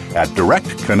offer at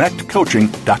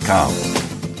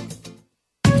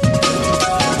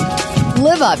directconnectcoaching.com.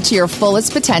 Live up to your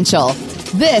fullest potential.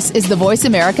 This is the Voice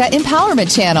America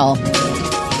Empowerment Channel.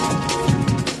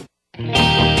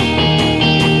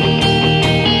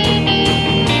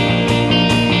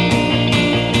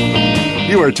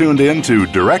 You are tuned in to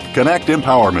Direct Connect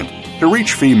Empowerment. To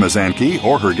reach Fee Mazanke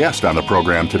or her guest on the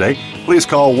program today, please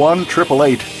call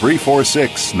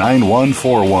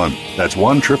 1-888-346-9141. That's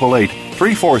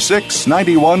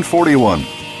 1-888-346-9141.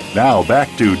 Now back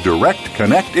to Direct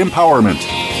Connect Empowerment.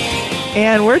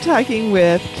 And we're talking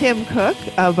with Kim Cook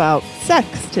about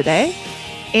sex today.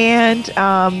 And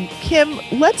Kim,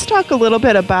 let's talk a little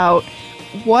bit about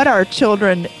what our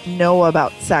children know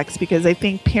about sex, because I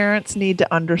think parents need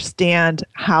to understand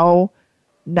how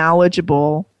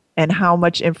knowledgeable and how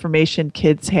much information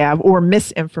kids have, or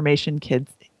misinformation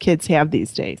kids have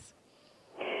these days.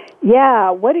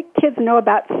 Yeah, what do kids know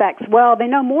about sex? Well, they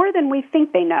know more than we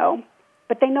think they know,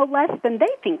 but they know less than they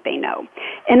think they know.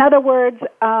 In other words,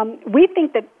 we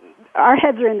think that our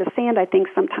heads are in the sand, I think,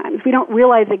 sometimes. We don't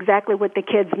realize exactly what the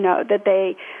kids know, that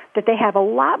they have a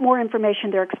lot more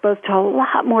information, they're exposed to a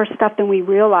lot more stuff than we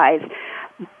realize.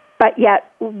 But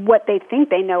yet, what they think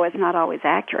they know is not always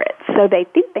accurate. So they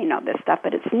think they know this stuff,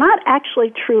 but it's not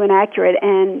actually true and accurate,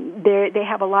 and they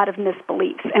have a lot of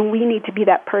misbeliefs. And we need to be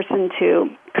that person to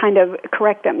kind of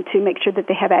correct them, to make sure that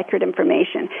they have accurate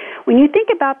information. When you think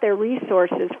about their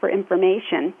resources for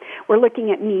information, we're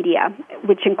looking at media,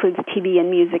 which includes TV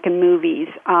and music and movies,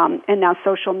 and now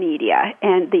social media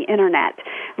and the Internet.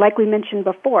 Like we mentioned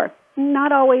before, it's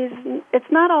not always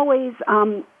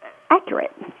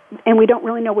accurate, and we don't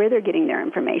really know where they're getting their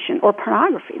information. Or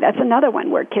pornography. That's another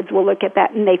one where kids will look at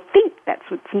that and they think that's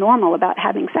what's normal about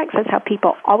having sex. That's how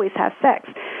people always have sex.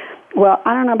 Well,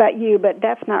 I don't know about you, but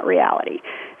that's not reality.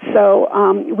 So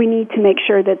we need to make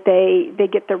sure that they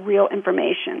get the real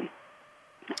information.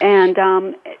 And,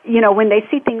 when they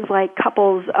see things like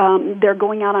couples, they're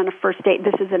going out on a first date.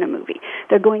 This isn't a movie.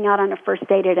 They're going out on a first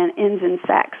date and it ends in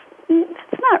sex.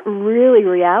 It's not really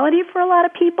reality for a lot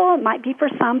of people. It might be for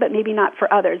some, but maybe not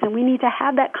for others. And we need to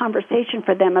have that conversation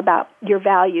for them about your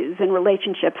values and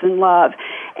relationships and love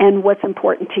and what's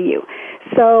important to you.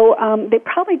 So they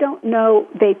probably don't know.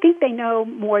 They think they know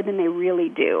more than they really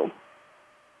do.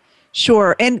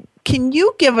 Sure. And can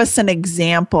you give us an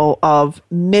example of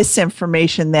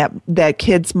misinformation that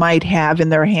kids might have in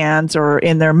their hands or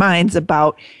in their minds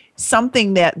about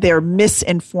something that they're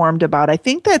misinformed about? I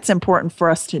think that's important for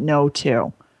us to know,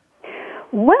 too.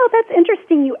 Well, that's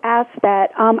interesting you asked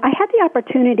that. I had the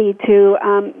opportunity to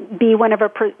be one of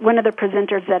the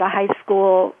presenters at a high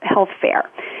school health fair.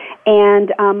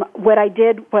 And what I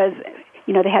did was,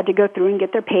 they had to go through and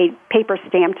get their paper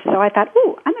stamped. So I thought,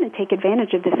 I'm going to take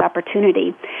advantage of this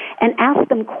opportunity and ask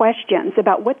them questions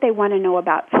about what they want to know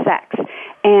about sex.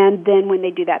 And then when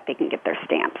they do that, they can get their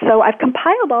stamp. So I've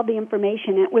compiled all the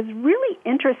information, and it was really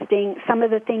interesting, some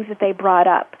of the things that they brought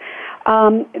up.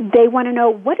 They want to know,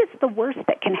 what is the worst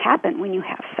that can happen when you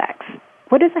have sex?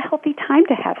 What is a healthy time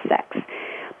to have sex?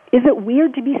 Is it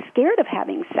weird to be scared of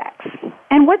having sex?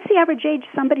 And what's the average age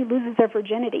somebody loses their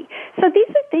virginity? So these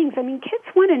are things, kids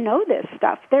want to know this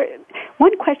stuff.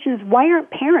 One question is, why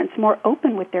aren't parents more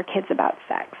open with their kids about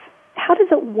sex? How does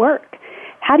it work?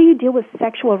 How do you deal with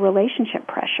sexual relationship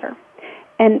pressure?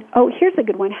 And, here's a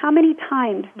good one. How many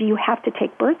times do you have to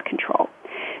take birth control?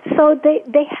 So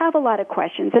they have a lot of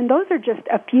questions, and those are just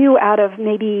a few out of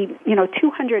maybe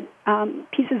 200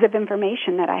 pieces of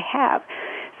information that I have.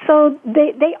 So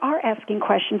they are asking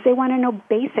questions. They want to know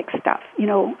basic stuff. They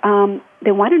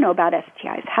want to know about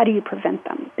STIs. How do you prevent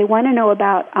them? They want to know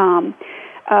about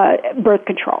birth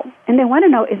control, and they want to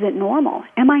know, is it normal?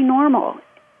 Am I normal?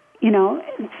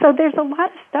 So there's a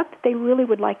lot of stuff that they really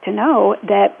would like to know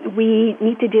that we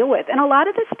need to deal with. And a lot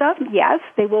of the stuff, yes,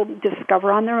 they will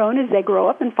discover on their own as they grow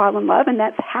up and fall in love, and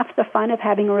that's half the fun of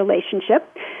having a relationship.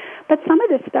 But some of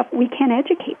this stuff, we can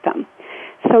educate them.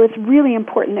 So it's really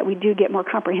important that we do get more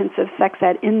comprehensive sex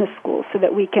ed in the schools so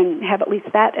that we can have at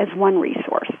least that as one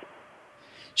resource.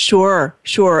 Sure.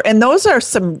 And those are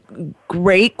some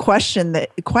great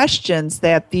questions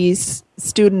that these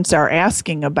students are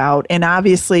asking about. And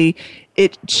obviously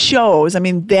it shows,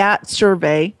 that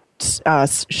survey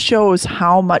shows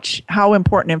how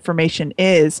important information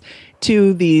is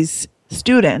to these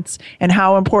students and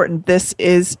how important this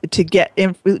is to get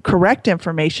correct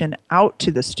information out to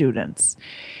the students.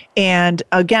 And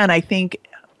again, I think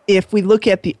if we look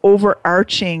at the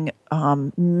overarching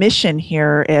mission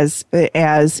here as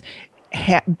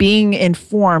being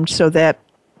informed so that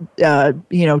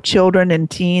children and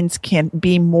teens can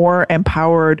be more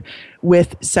empowered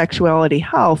with sexuality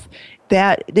health,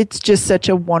 that it's just such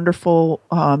a wonderful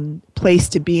place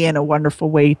to be in, a wonderful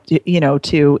way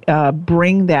to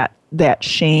bring that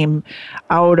shame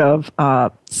out of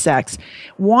sex.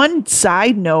 One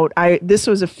side note, this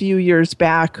was a few years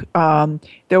back,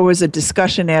 there was a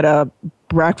discussion at a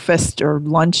breakfast or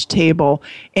lunch table,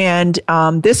 and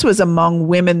this was among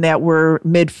women that were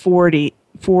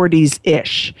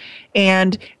mid-40s-ish.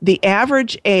 And the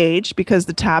average age, because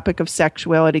the topic of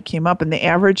sexuality came up, and the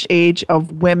average age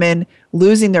of women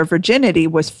losing their virginity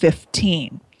was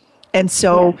 15. And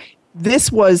so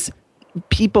this was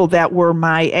people that were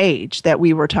my age that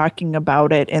we were talking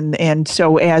about it. And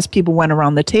so as people went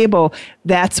around the table,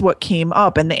 that's what came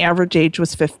up. And the average age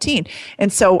was 15.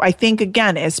 And so I think,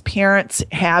 again, as parents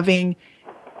having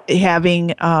children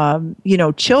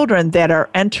that are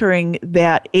entering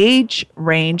that age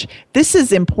range, this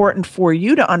is important for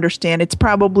you to understand. It's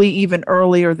probably even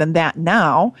earlier than that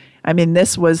now.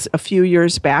 This was a few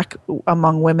years back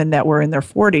among women that were in their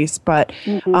 40s, but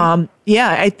it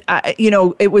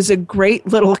was a great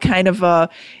little kind of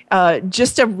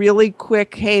just a really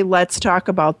quick, hey, let's talk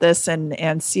about this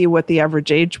and see what the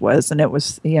average age was, and it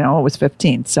was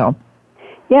 15. So.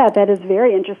 Yeah, that is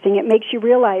very interesting. It makes you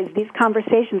realize these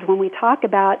conversations when we talk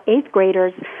about 8th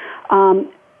graders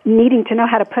needing to know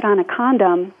how to put on a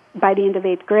condom by the end of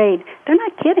 8th grade, they're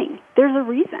not kidding. There's a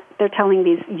reason they're telling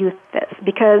these youth this,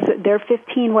 because they're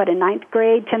 15, in 9th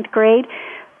grade, 10th grade,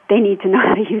 they need to know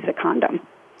how to use a condom.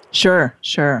 Sure.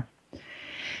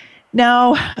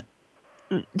 Now,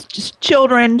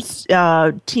 children,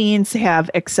 teens have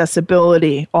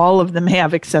accessibility. All of them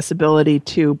have accessibility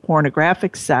to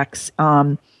pornographic sex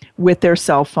with their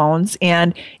cell phones.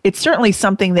 And it's certainly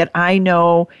something that I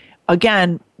know,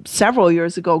 again, several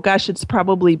years ago, it's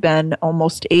probably been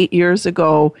almost 8 years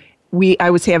ago,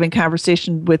 I was having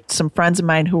conversation with some friends of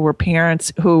mine who were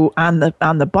parents who on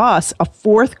the bus, a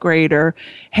 4th grader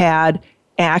had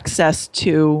access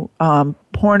to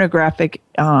pornographic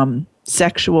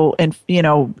sexual and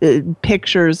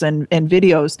pictures and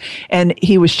videos, and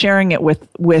he was sharing it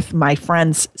with my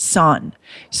friend's son.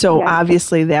 So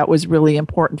obviously that was really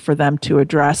important for them to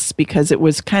address, because it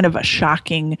was kind of a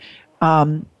shocking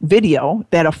video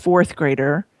that a 4th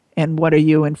grader, and what are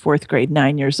you in 4th grade,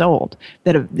 9 years old,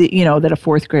 that a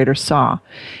 4th grader saw.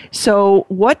 So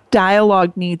what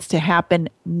dialogue needs to happen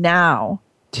now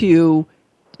to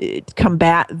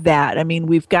combat that?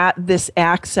 We've got this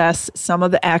access. Some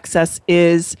of the access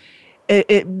is,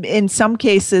 in some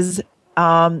cases,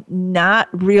 not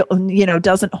real,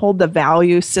 doesn't hold the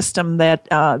value system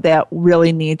that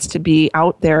really needs to be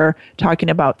out there talking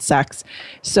about sex.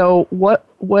 So what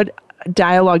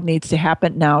dialogue needs to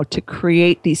happen now to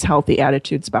create these healthy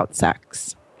attitudes about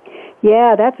sex?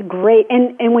 Yeah, that's great.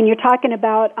 And when you're talking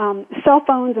about cell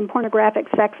phones and pornographic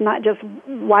sex, not just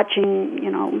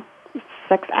watching,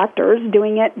 sex actors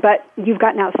doing it, but you've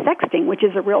got now sexting, which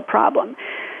is a real problem.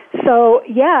 So,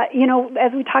 yeah,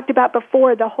 as we talked about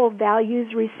before, the whole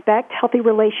values, respect, healthy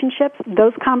relationships,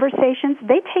 those conversations,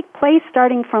 they take place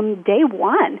starting from day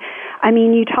one. I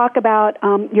mean, you talk about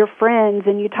your friends,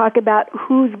 and you talk about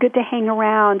who's good to hang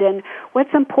around and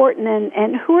what's important,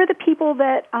 and who are the people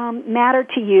that matter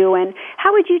to you, and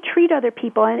how would you treat other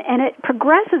people. And it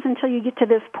progresses until you get to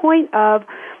this point of,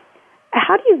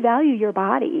 how do you value your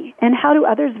body, and how do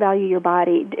others value your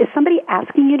body? Is somebody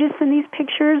asking you to send these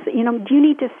pictures? Do you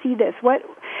need to see this?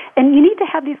 And you need to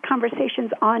have these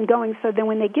conversations ongoing, so then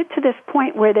when they get to this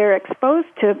point where they're exposed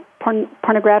to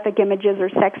pornographic images or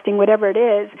sexting, whatever it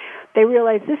is, they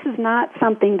realize this is not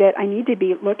something that I need to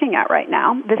be looking at right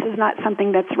now. This is not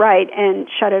something that's right, and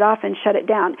shut it off and shut it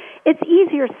down. It's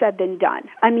easier said than done.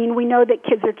 I mean, we know that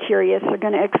kids are curious. They're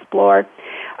going to explore.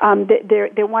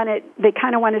 They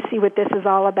kind of want to see what this is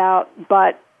all about.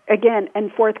 But again,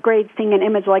 in fourth grade, seeing an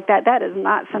image like that is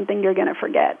not something you're going to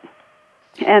forget.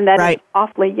 And that is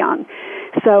awfully young.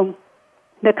 So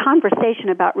the conversation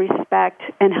about respect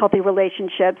and healthy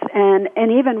relationships, and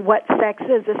even what sex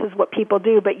is, this is what people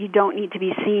do, but you don't need to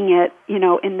be seeing it,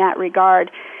 in that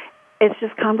regard. It's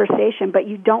just conversation, but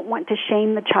you don't want to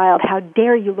shame the child. How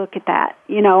dare you look at that?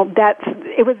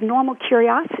 It was normal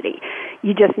curiosity.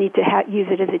 You just need to use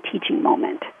it as a teaching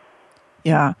moment.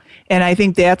 Yeah, and I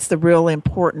think that's the real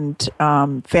important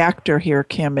factor here,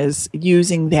 Kim, is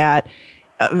using that,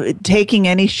 taking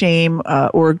any shame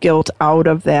or guilt out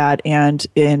of that, and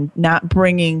not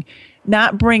bringing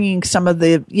some of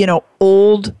the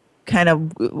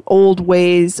old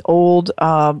ways, old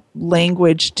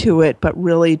language to it, but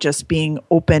really just being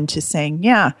open to saying,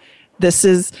 yeah, this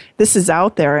is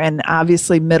out there. And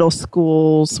obviously middle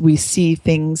schools, we see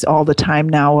things all the time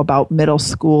now about middle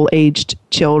school aged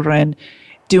children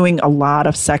doing a lot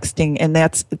of sexting. And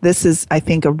this is, I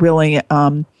think, a really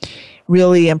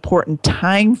important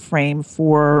time frame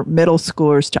for middle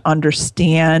schoolers to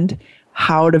understand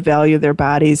how to value their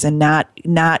bodies and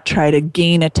not try to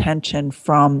gain attention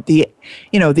from the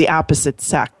opposite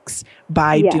sex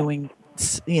by doing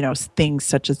things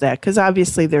such as that, because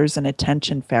obviously there's an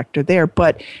attention factor there,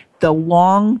 but the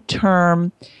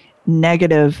long-term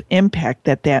negative impact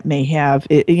that may have,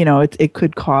 it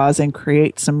could cause and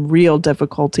create some real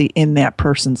difficulty in that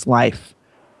person's life.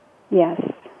 Yes,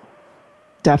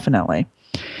 definitely.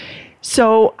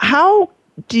 So how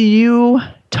do you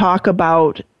talk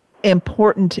about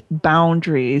important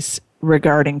boundaries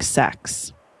regarding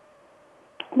sex?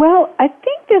 Well, I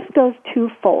think this goes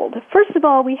twofold. First of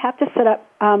all, we have to set up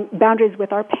boundaries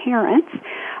with our parents.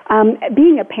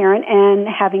 Being a parent and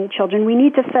having children, we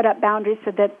need to set up boundaries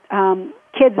so that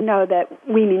kids know that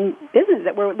we mean business,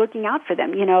 that we're looking out for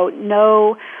them.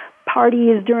 No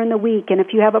parties during the week, and if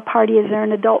you have a party, is there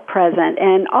an adult present?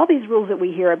 And all these rules that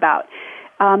we hear about.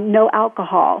 No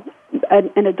alcohol.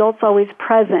 An adult's always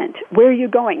present. Where are you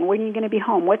going? When are you going to be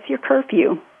home? What's your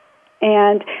curfew?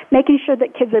 And making sure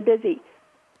that kids are busy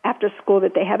after school,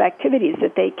 that they have activities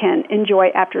that they can enjoy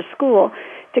after school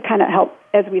to kind of help,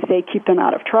 as we say, keep them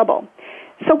out of trouble.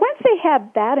 So once they have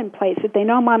that in place, that they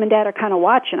know mom and dad are kind of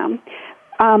watching them,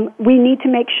 we need to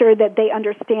make sure that they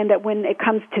understand that when it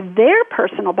comes to their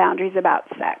personal boundaries about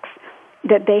sex,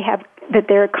 that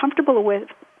they're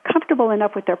comfortable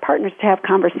enough with their partners to have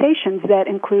conversations that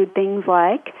include things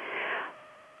like,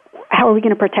 how are we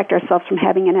going to protect ourselves from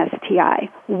having an STI?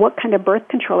 What kind of birth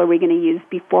control are we going to use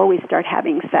before we start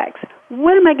having sex?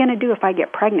 What am I going to do if I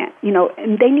get pregnant?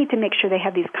 And they need to make sure they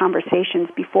have these conversations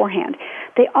beforehand.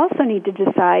 They also need to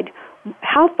decide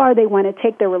how far they want to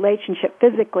take their relationship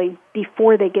physically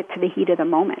before they get to the heat of the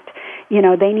moment.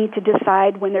 They need to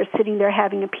decide when they're sitting there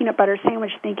having a peanut butter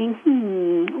sandwich thinking,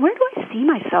 where do I see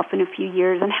myself in a few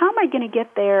years, and how am I going to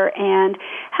get there, and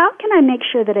how can I make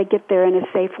sure that I get there in a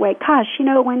safe way? Gosh,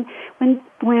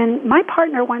 when my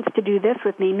partner wants to do this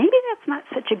with me, maybe that's not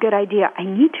such a good idea. I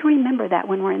need to remember that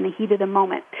when we're in the heat of the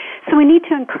moment. So we need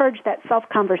to encourage that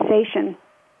self-conversation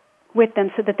with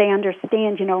them so that they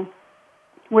understand,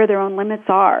 where their own limits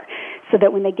are, so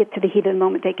that when they get to the heat of the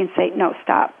moment, they can say, no,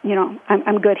 stop,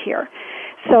 I'm good here.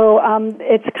 So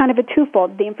it's kind of a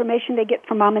twofold. The information they get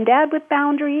from mom and dad with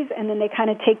boundaries, and then they kind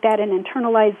of take that and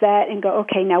internalize that and go,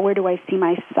 okay, now where do I see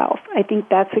myself? I think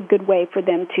that's a good way for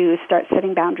them to start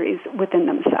setting boundaries within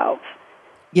themselves.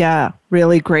 Yeah,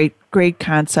 really great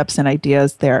concepts and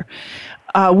ideas there.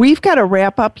 We've got to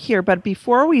wrap up here, but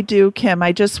before we do, Kim,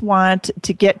 I just want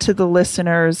to get to the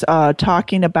listeners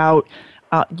talking about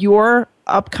your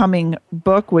upcoming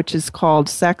book, which is called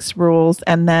Sex Rules,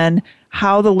 and then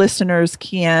how the listeners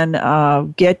can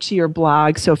get to your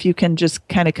blog. So if you can just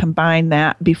kind of combine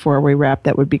that before we wrap,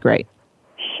 that would be great.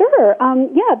 Sure.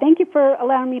 Thank you for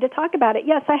allowing me to talk about it.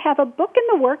 Yes, I have a book in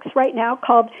the works right now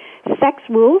called Sex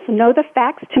Rules, Know the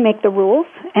Facts to Make the Rules,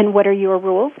 and What Are Your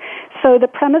Rules? So the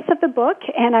premise of the book,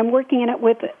 and I'm working in it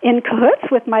in cahoots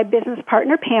with my business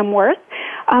partner, Pam Worth,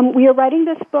 we are writing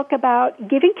this book about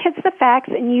giving kids the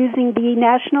facts and using the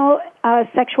national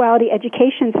sexuality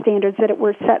education standards that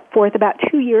were set forth about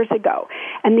 2 years ago.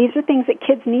 And these are things that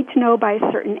kids need to know by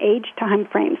a certain age time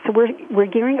frame. So we're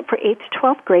gearing it for 8th to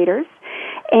 12th graders.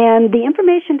 And the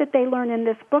information that they learn in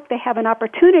this book, they have an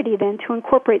opportunity then to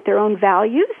incorporate their own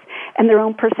values and their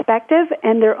own perspective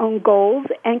and their own goals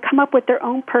and come up with their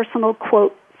own personal,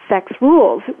 quote, sex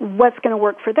rules, what's going to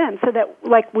work for them, so that,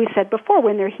 like we said before,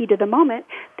 when they're heat of the moment,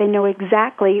 they know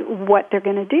exactly what they're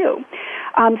going to do.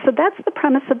 So that's the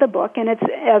premise of the book, and it's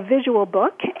a visual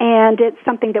book, and it's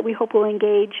something that we hope will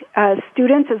engage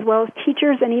students as well as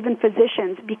teachers and even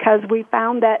physicians, because we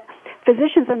found that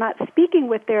physicians are not speaking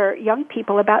with their young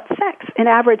people about sex. On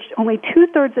average, only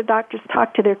 2/3 of doctors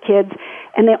talk to their kids,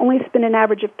 and they only spend an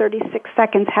average of 36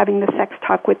 seconds having the sex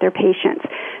talk with their patients.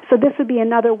 So this would be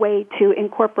another way to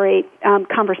incorporate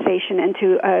conversation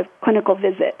into a clinical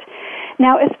visit.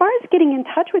 Now, as far as getting in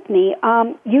touch with me,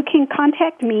 you can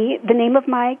contact me. The name of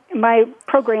my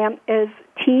program is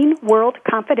Teen World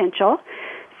Confidential.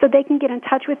 So they can get in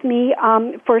touch with me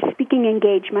for speaking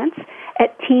engagements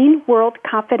at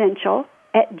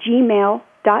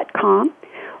teenworldconfidential@gmail.com.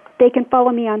 They can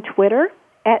follow me on Twitter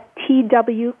at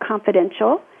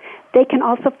TWConfidential. They can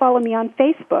also follow me on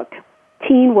Facebook,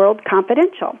 Teen World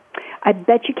Confidential. I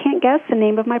bet you can't guess the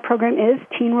name of my program is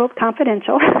Teen World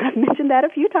Confidential. I've mentioned that a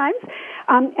few times.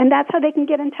 And that's how they can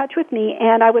get in touch with me.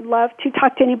 And I would love to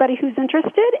talk to anybody who's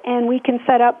interested, and we can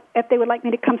set up, if they would like me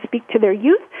to come speak to their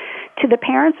youth, to the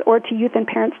parents, or to youth and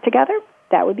parents together.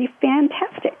 That would be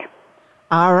fantastic.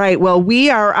 All right. Well,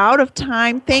 we are out of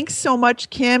time. Thanks so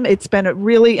much, Kim. It's been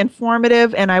really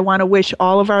informative, and I want to wish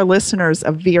all of our listeners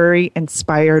a very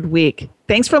inspired week.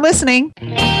 Thanks for listening.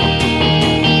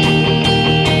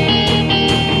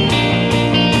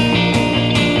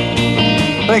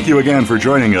 Thank you again for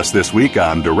joining us this week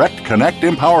on Direct Connect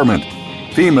Empowerment.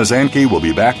 Fee Mazanke will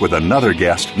be back with another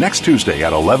guest next Tuesday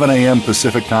at 11 a.m.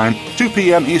 Pacific Time, 2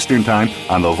 p.m. Eastern Time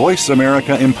on the Voice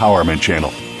America Empowerment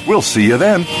Channel. We'll see you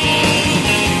then.